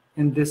know,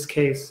 in this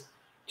case,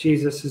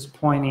 Jesus is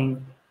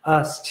pointing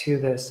us to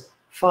this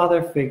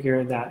father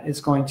figure that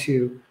is going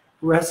to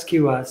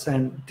rescue us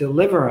and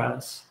deliver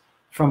us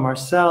from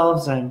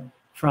ourselves and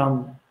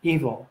from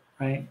evil,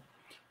 right?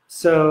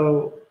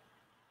 So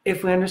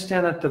if we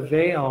understand that the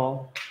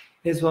veil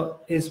is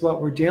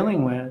what we're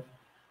dealing with,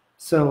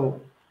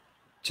 so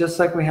just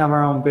like we have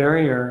our own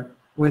barrier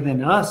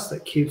within us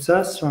that keeps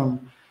us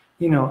from,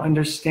 you know,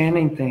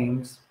 understanding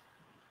things,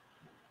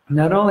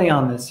 not only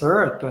on this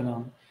earth, but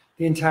on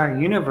the entire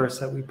universe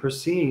that we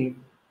perceive,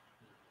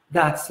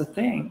 that's the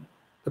thing,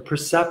 the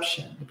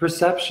perception. The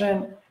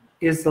perception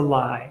is the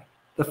lie,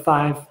 the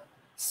five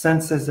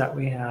senses that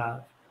we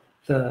have,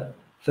 the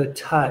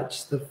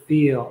touch, the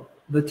feel,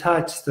 the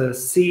touch, the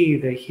see,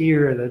 the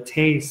hear, the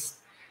taste,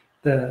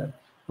 the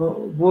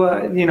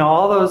what, you know,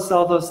 all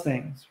those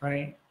things,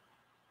 right?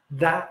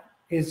 That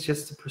is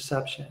just a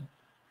perception.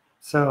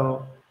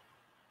 So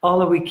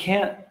although we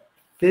can't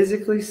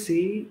physically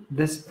see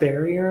this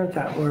barrier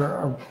that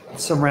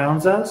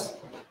surrounds us,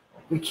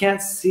 we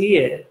can't see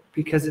it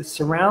because it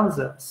surrounds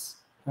us,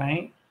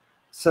 right?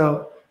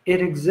 So it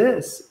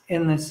exists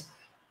in this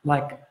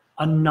like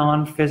a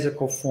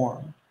non-physical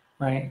form,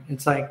 right?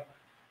 It's like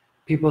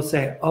people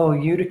say, "Oh,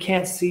 you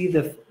can't see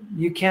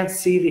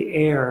the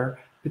air,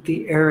 but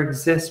the air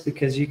exists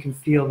because you can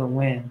feel the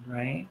wind,"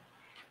 right?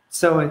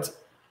 So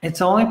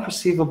it's only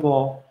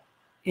perceivable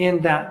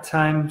in that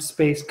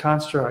time-space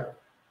construct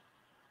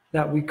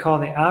that we call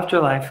the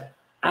afterlife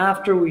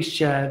after we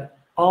shed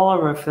all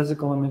of our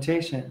physical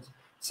limitations.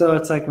 So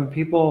it's like when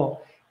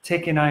people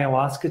take an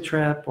ayahuasca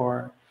trip,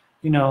 or,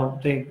 you know,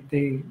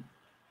 they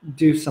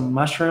do some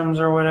mushrooms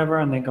or whatever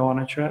and they go on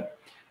a trip,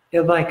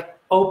 it like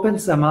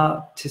opens them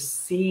up to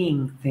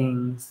seeing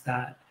things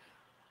that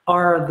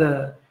are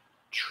the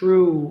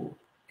true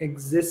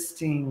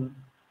existing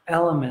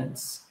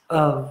elements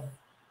of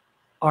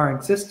our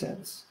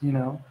existence, you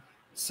know?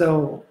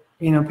 So,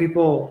 you know,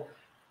 people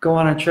go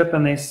on a trip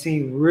and they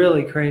see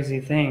really crazy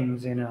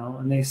things, you know,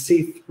 and they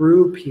see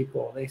through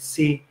people. They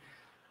see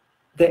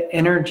the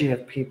energy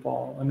of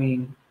people. I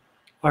mean,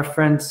 our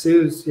friend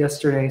Suze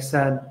yesterday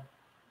said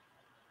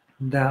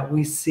that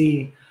we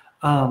see,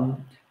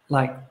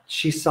 like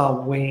she saw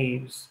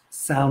waves,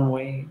 sound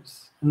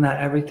waves, and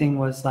that everything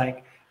was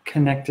like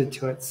connected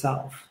to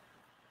itself.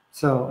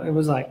 So it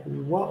was like,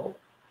 whoa,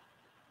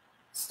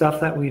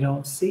 stuff that we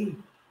don't see,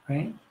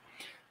 right?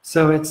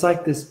 So it's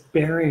like this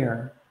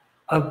barrier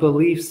of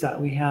beliefs that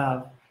we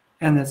have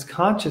and this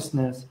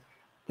consciousness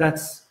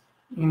that's,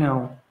 you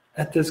know,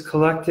 at this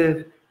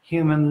collective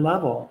human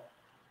level.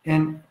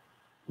 And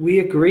we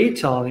agree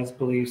to all these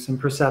beliefs and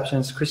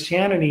perceptions.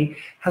 Christianity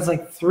has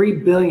like 3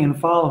 billion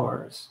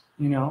followers,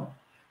 you know?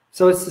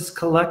 So it's this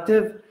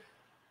collective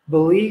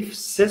belief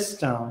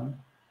system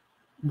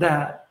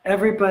that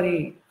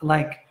everybody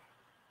like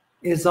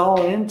is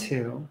all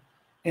into,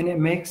 and it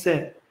makes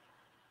it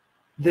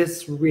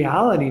this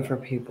reality for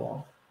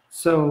people.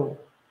 So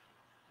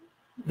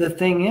the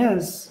thing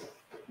is,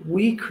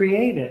 we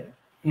create it,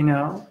 you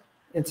know?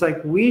 It's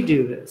like we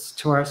do this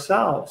to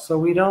ourselves. So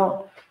we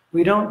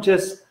don't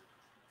just,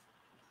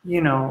 you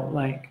know,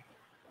 like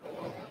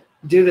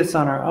do this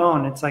on our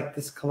own. It's like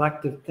this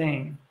collective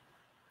thing.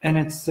 And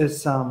it's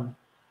this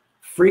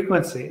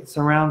frequency. It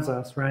surrounds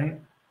us, right?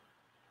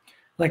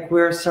 Like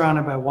we're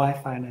surrounded by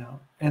Wi-Fi now.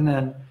 And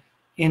then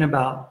in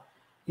about,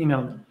 you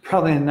know,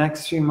 probably in the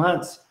next few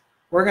months,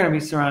 we're going to be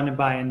surrounded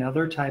by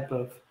another type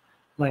of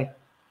like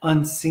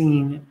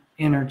unseen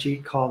energy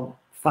called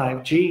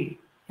 5G.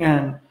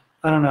 And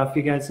I don't know if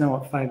you guys know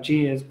what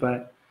 5G is,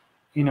 but,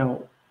 you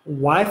know,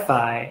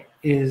 Wi-Fi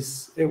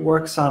it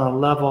works on a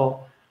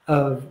level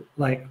of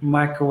like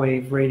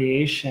microwave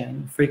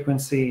radiation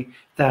frequency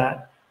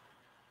that,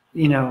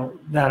 you know,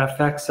 that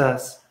affects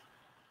us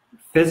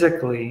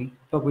physically,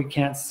 but we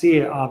can't see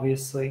it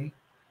obviously.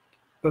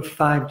 But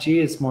 5G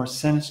is more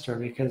sinister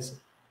because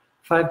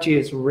 5G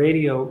is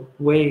radio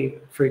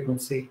wave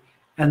frequency,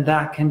 and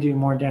that can do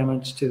more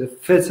damage to the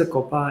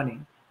physical body.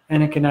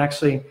 And it can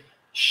actually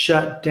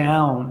shut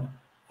down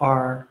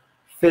our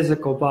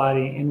physical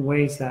body in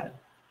ways that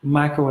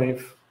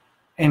microwave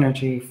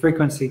energy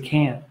frequency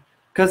can't,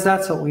 because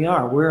that's what we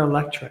are. We're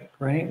electric,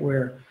 right?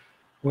 We're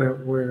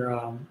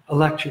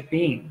electric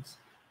beings.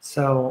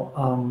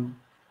 So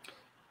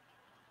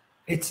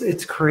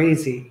it's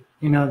crazy,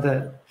 you know,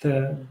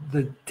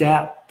 the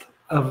depth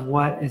of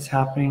what is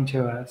happening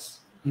to us,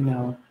 you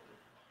know.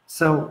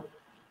 So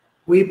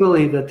we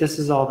believe that this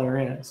is all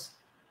there is,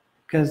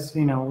 because,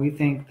 you know, we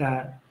think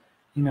that,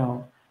 you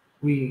know,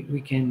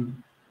 we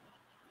can,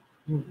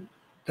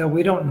 that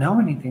we don't know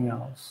anything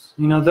else.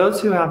 You know,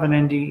 those who have an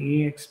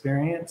NDE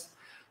experience,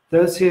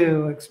 those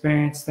who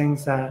experience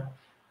things that,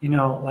 you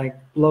know, like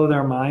blow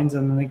their minds,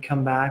 and then they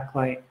come back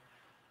like,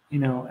 you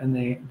know,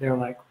 and they're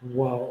like,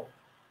 whoa,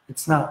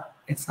 it's not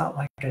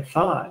like I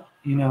thought,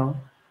 you know.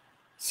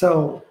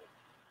 So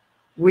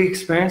we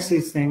experience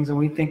these things and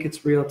we think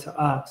it's real to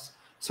us.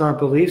 So our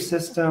belief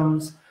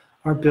systems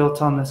are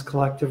built on this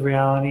collective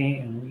reality,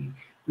 and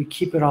we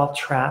keep it all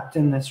trapped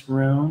in this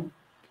room.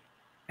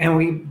 And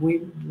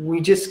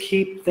we just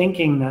keep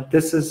thinking that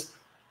this is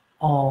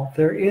all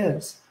there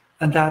is.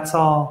 And that's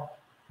all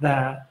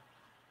that,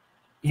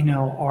 you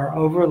know, our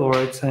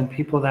overlords and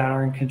people that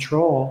are in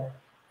control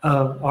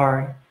of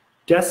our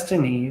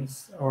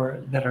destinies,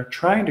 or that are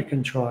trying to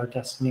control our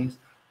destinies,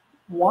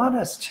 want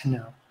us to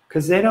know.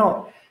 Because they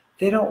don't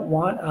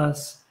want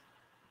us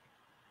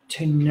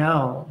to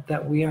know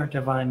that we are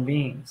divine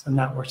beings, and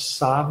that we're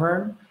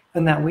sovereign,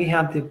 and that we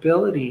have the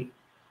ability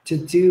to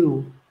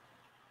do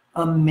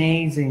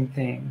amazing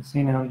things.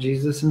 You know,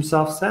 Jesus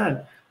himself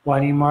said, why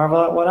do you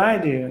marvel at what I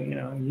do? You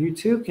know, you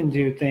too can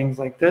do things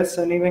like this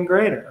and even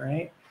greater,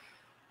 right?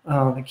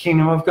 The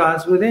kingdom of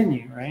God's within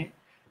you, right?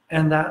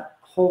 And that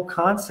whole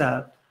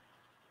concept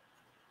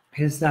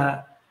is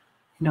that,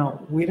 you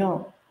know, we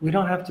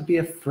don't have to be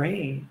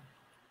afraid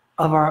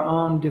of our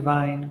own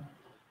divine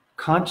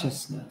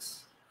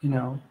consciousness. You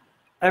know,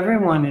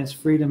 everyone is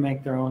free to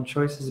make their own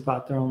choices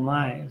about their own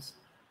lives.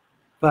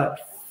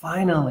 But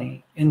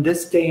finally, in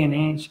this day and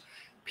age,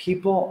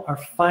 people are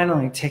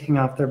finally taking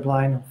off their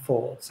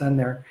blindfolds, and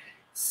they're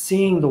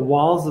seeing the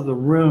walls of the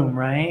room,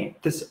 right?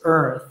 This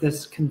earth,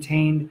 this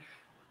container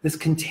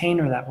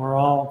that we're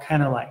all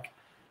kind of like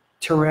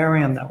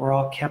terrarium that we're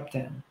all kept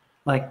in,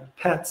 like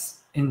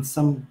pets in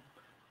some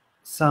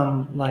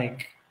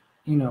like,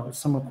 you know,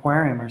 some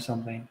aquarium or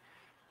something,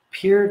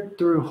 peered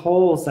through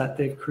holes that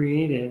they've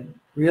created,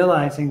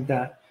 realizing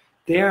that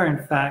they are in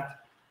fact,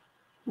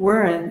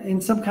 we're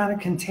in some kind of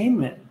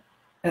containment,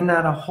 and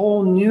that a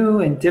whole new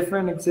and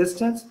different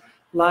existence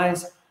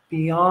lies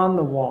beyond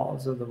the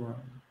walls of the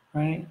room,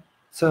 right?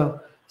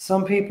 So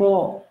some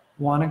people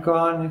want to go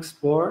out and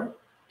explore.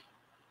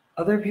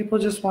 Other people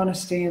just want to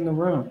stay in the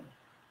room.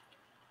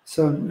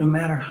 So no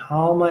matter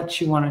how much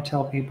you want to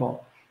tell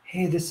people,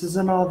 hey, this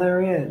isn't all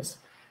there is,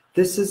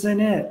 this isn't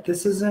it,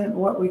 this isn't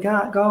what we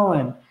got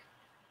going,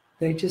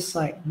 they just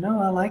like, no,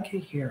 I like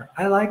it here.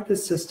 I like the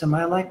system.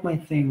 I like my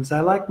things. I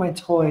like my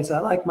toys. I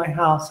like my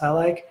house. I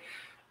like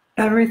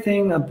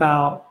everything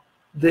about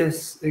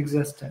this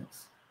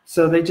existence.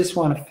 So they just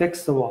want to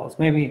fix the walls,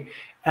 maybe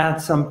add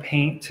some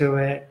paint to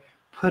it,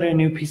 put a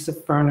new piece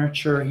of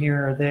furniture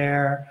here or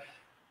there.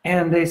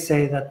 And they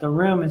say that the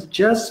room is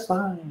just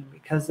fine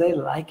because they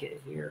like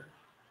it here.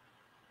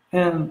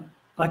 And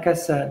like I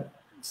said,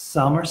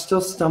 some are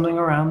still stumbling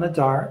around in the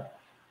dark,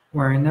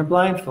 wearing their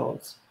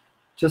blindfolds.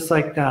 Just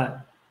like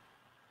that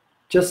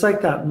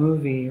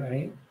movie,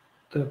 right?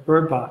 The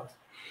Bird Box.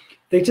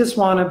 They just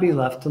want to be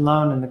left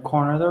alone in the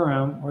corner of the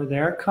room where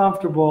they're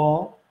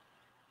comfortable,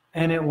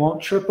 and it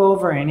won't trip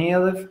over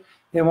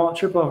they won't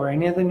trip over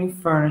any of the new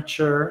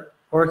furniture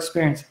or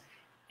experience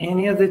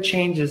any of the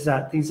changes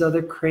that these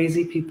other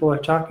crazy people are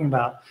talking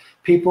about.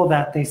 People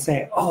that they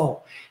say,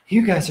 oh,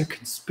 you guys are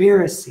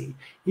conspiracy.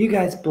 You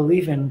guys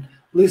believe in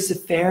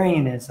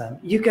Luciferianism.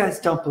 You guys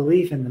don't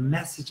believe in the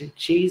message of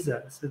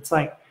Jesus. It's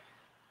like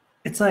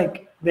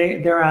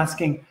they're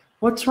asking,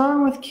 what's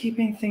wrong with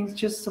keeping things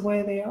just the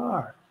way they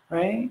are,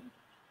 right?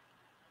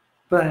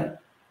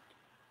 But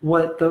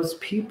what those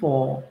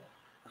people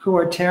who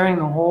are tearing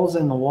the holes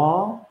in the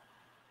wall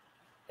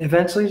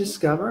eventually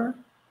discover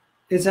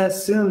is that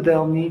soon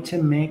they'll need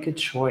to make a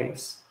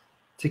choice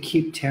to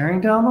keep tearing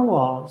down the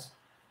walls,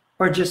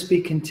 or just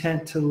be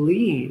content to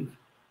leave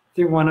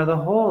through one of the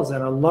holes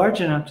that are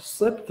large enough to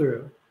slip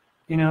through,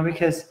 you know,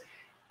 because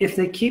if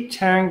they keep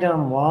tearing down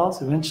the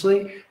walls,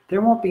 eventually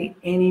there won't be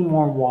any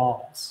more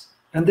walls,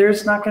 and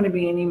there's not going to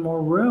be any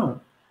more room.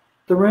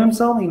 The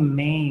room's only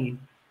made,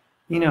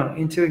 you know,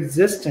 into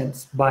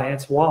existence by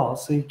its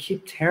walls, so you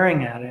keep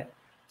tearing at it.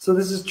 So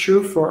this is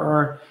true for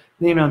our,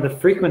 you know, the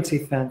frequency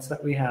fence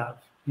that we have,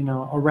 you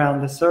know,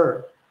 around this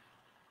earth.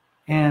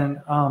 And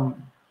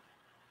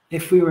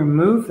if we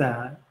remove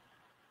that,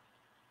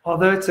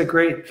 although it's a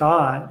great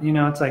thought, you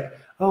know, it's like,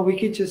 oh, we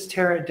could just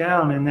tear it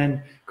down and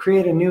then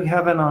create a new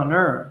heaven on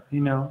earth,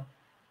 you know.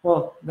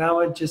 Well, that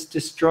would just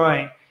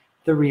destroy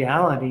the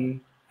reality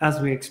as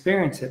we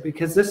experience it,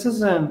 because this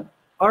isn't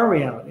our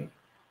reality.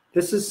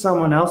 This is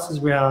someone else's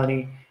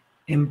reality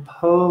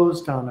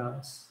imposed on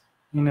us,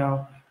 You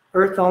know,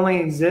 Earth only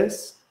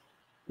exists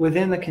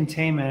within the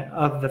containment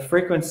of the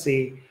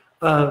frequency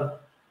of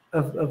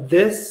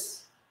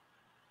this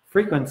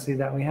frequency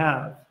that we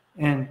have.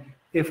 And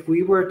if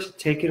we were to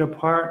take it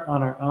apart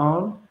on our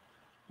own,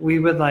 we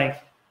would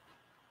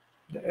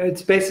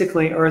it's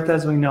basically Earth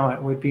as we know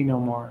it would be no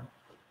more.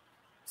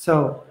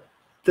 So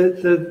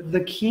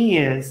the key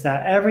is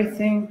that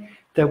everything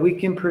that we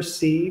can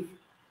perceive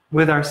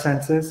with our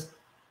senses,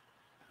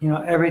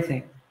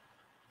 everything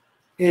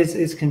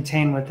is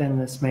contained within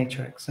this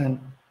matrix. And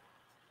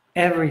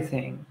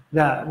everything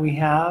that we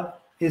have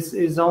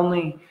is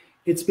only,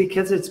 it's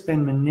because it's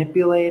been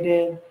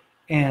manipulated,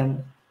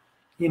 and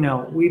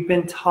we've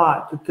been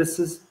taught that this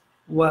is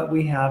what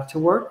we have to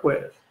work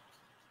with.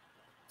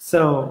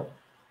 So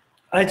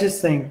I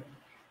just think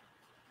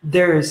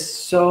there is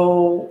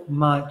so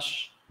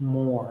much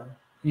more.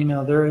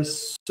 There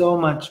is so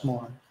much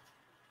more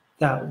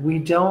that we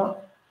don't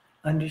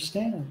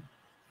understand,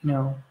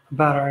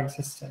 about our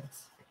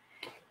existence.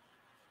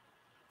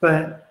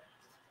 But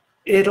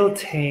it'll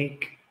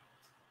take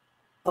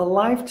a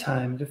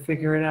lifetime to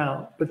figure it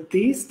out. But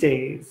these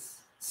days,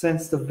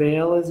 since the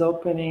veil is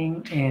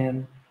opening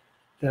and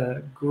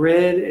the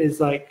grid is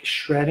like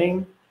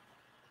shredding,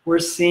 we're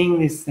seeing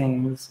these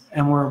things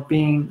and we're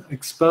being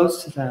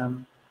exposed to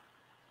them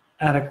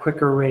at a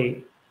quicker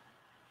rate.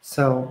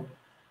 So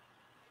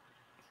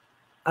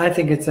I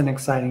think it's an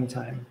exciting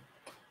time.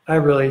 I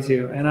really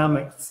do. And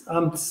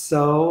I'm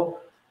so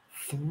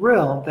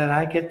thrilled that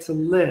I get to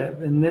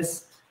live in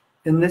this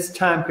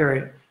time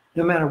period.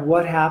 No matter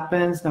what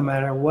happens, no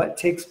matter what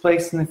takes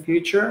place in the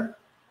future,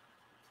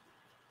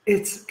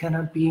 it's going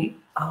to be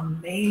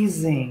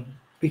amazing,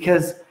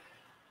 because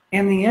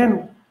in the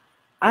end,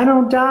 I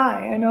don't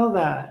die. I know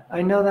that.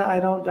 I know that I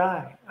don't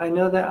die. I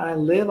know that I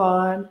live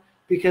on,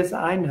 because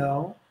I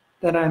know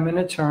that I'm an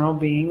eternal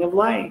being of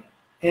light.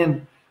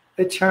 And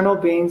eternal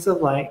beings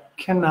of light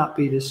cannot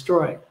be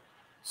destroyed.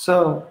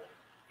 So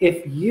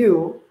if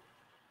you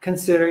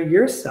consider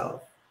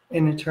yourself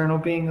an eternal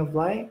being of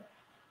light,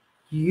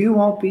 you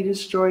won't be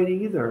destroyed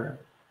either.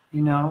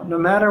 No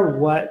matter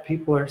what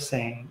people are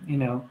saying,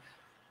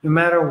 no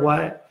matter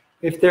what,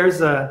 if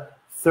there's a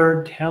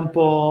third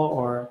temple,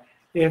 or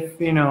if,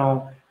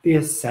 the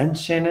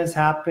ascension is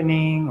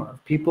happening, or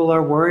people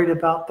are worried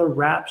about the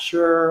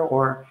rapture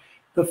or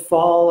the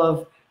fall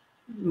of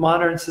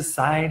modern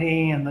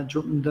society and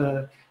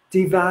the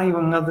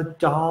devaluing of the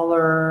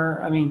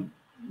dollar. I mean,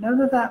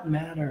 none of that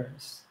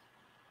matters,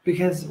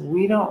 because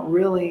we don't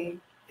really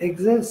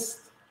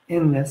exist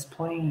in this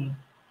plane.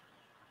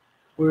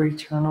 We're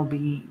eternal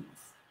beings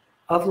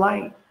of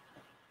light.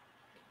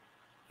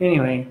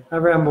 Anyway, I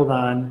rambled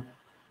on,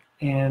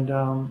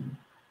 and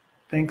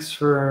thanks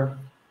for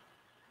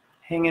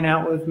hanging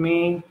out with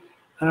me.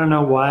 I don't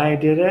know why I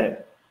did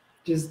it.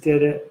 Just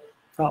did it.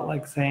 Felt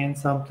like saying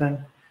something.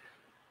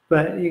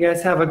 But you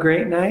guys have a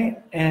great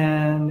night,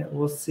 and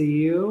we'll see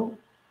you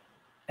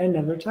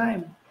another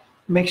time.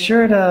 Make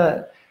sure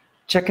to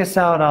check us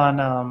out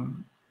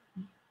on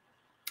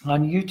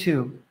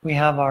YouTube. We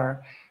have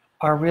our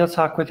Real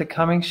Talk with the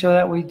Cummings show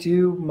that we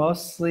do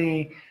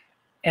mostly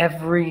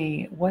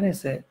every, what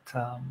is it?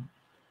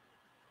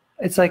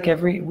 It's like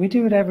we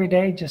do it every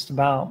day, just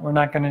about. We're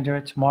not going to do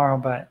it tomorrow,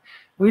 but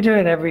we do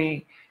it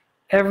every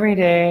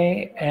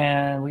day,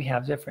 and we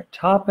have different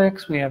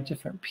topics. We have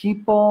different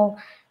people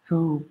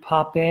who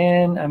pop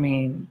in. I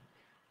mean,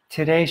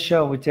 today's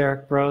show with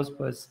Derek Bros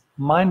was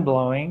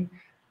mind-blowing.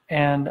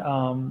 And,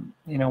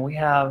 we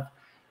have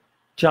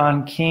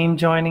John Keane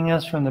joining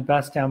us from the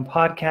Best Damn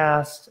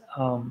Podcast.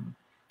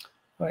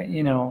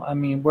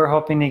 We're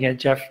hoping to get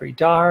Jeffrey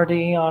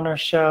Doherty on our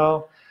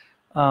show.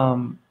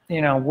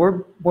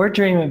 We're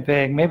dreaming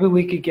big. Maybe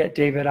we could get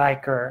David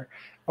Eicher,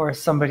 or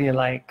somebody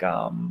like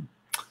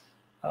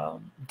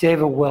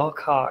David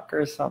Wilcock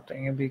or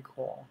something. It'd be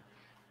cool.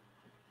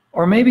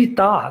 Or maybe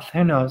Thoth.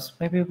 Who knows?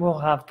 Maybe we'll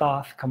have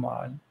Thoth come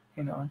on,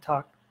 and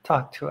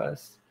talk to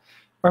us.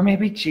 Or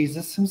maybe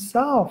Jesus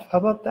himself. How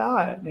about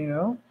that?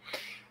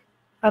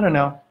 I don't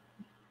know.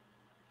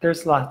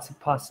 There's lots of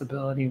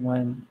possibility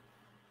when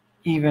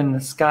even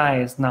the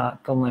sky is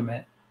not the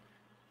limit.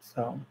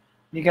 So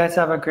you guys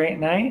have a great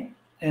night,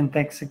 and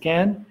thanks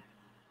again,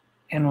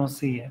 and we'll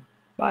see you.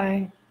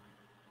 Bye.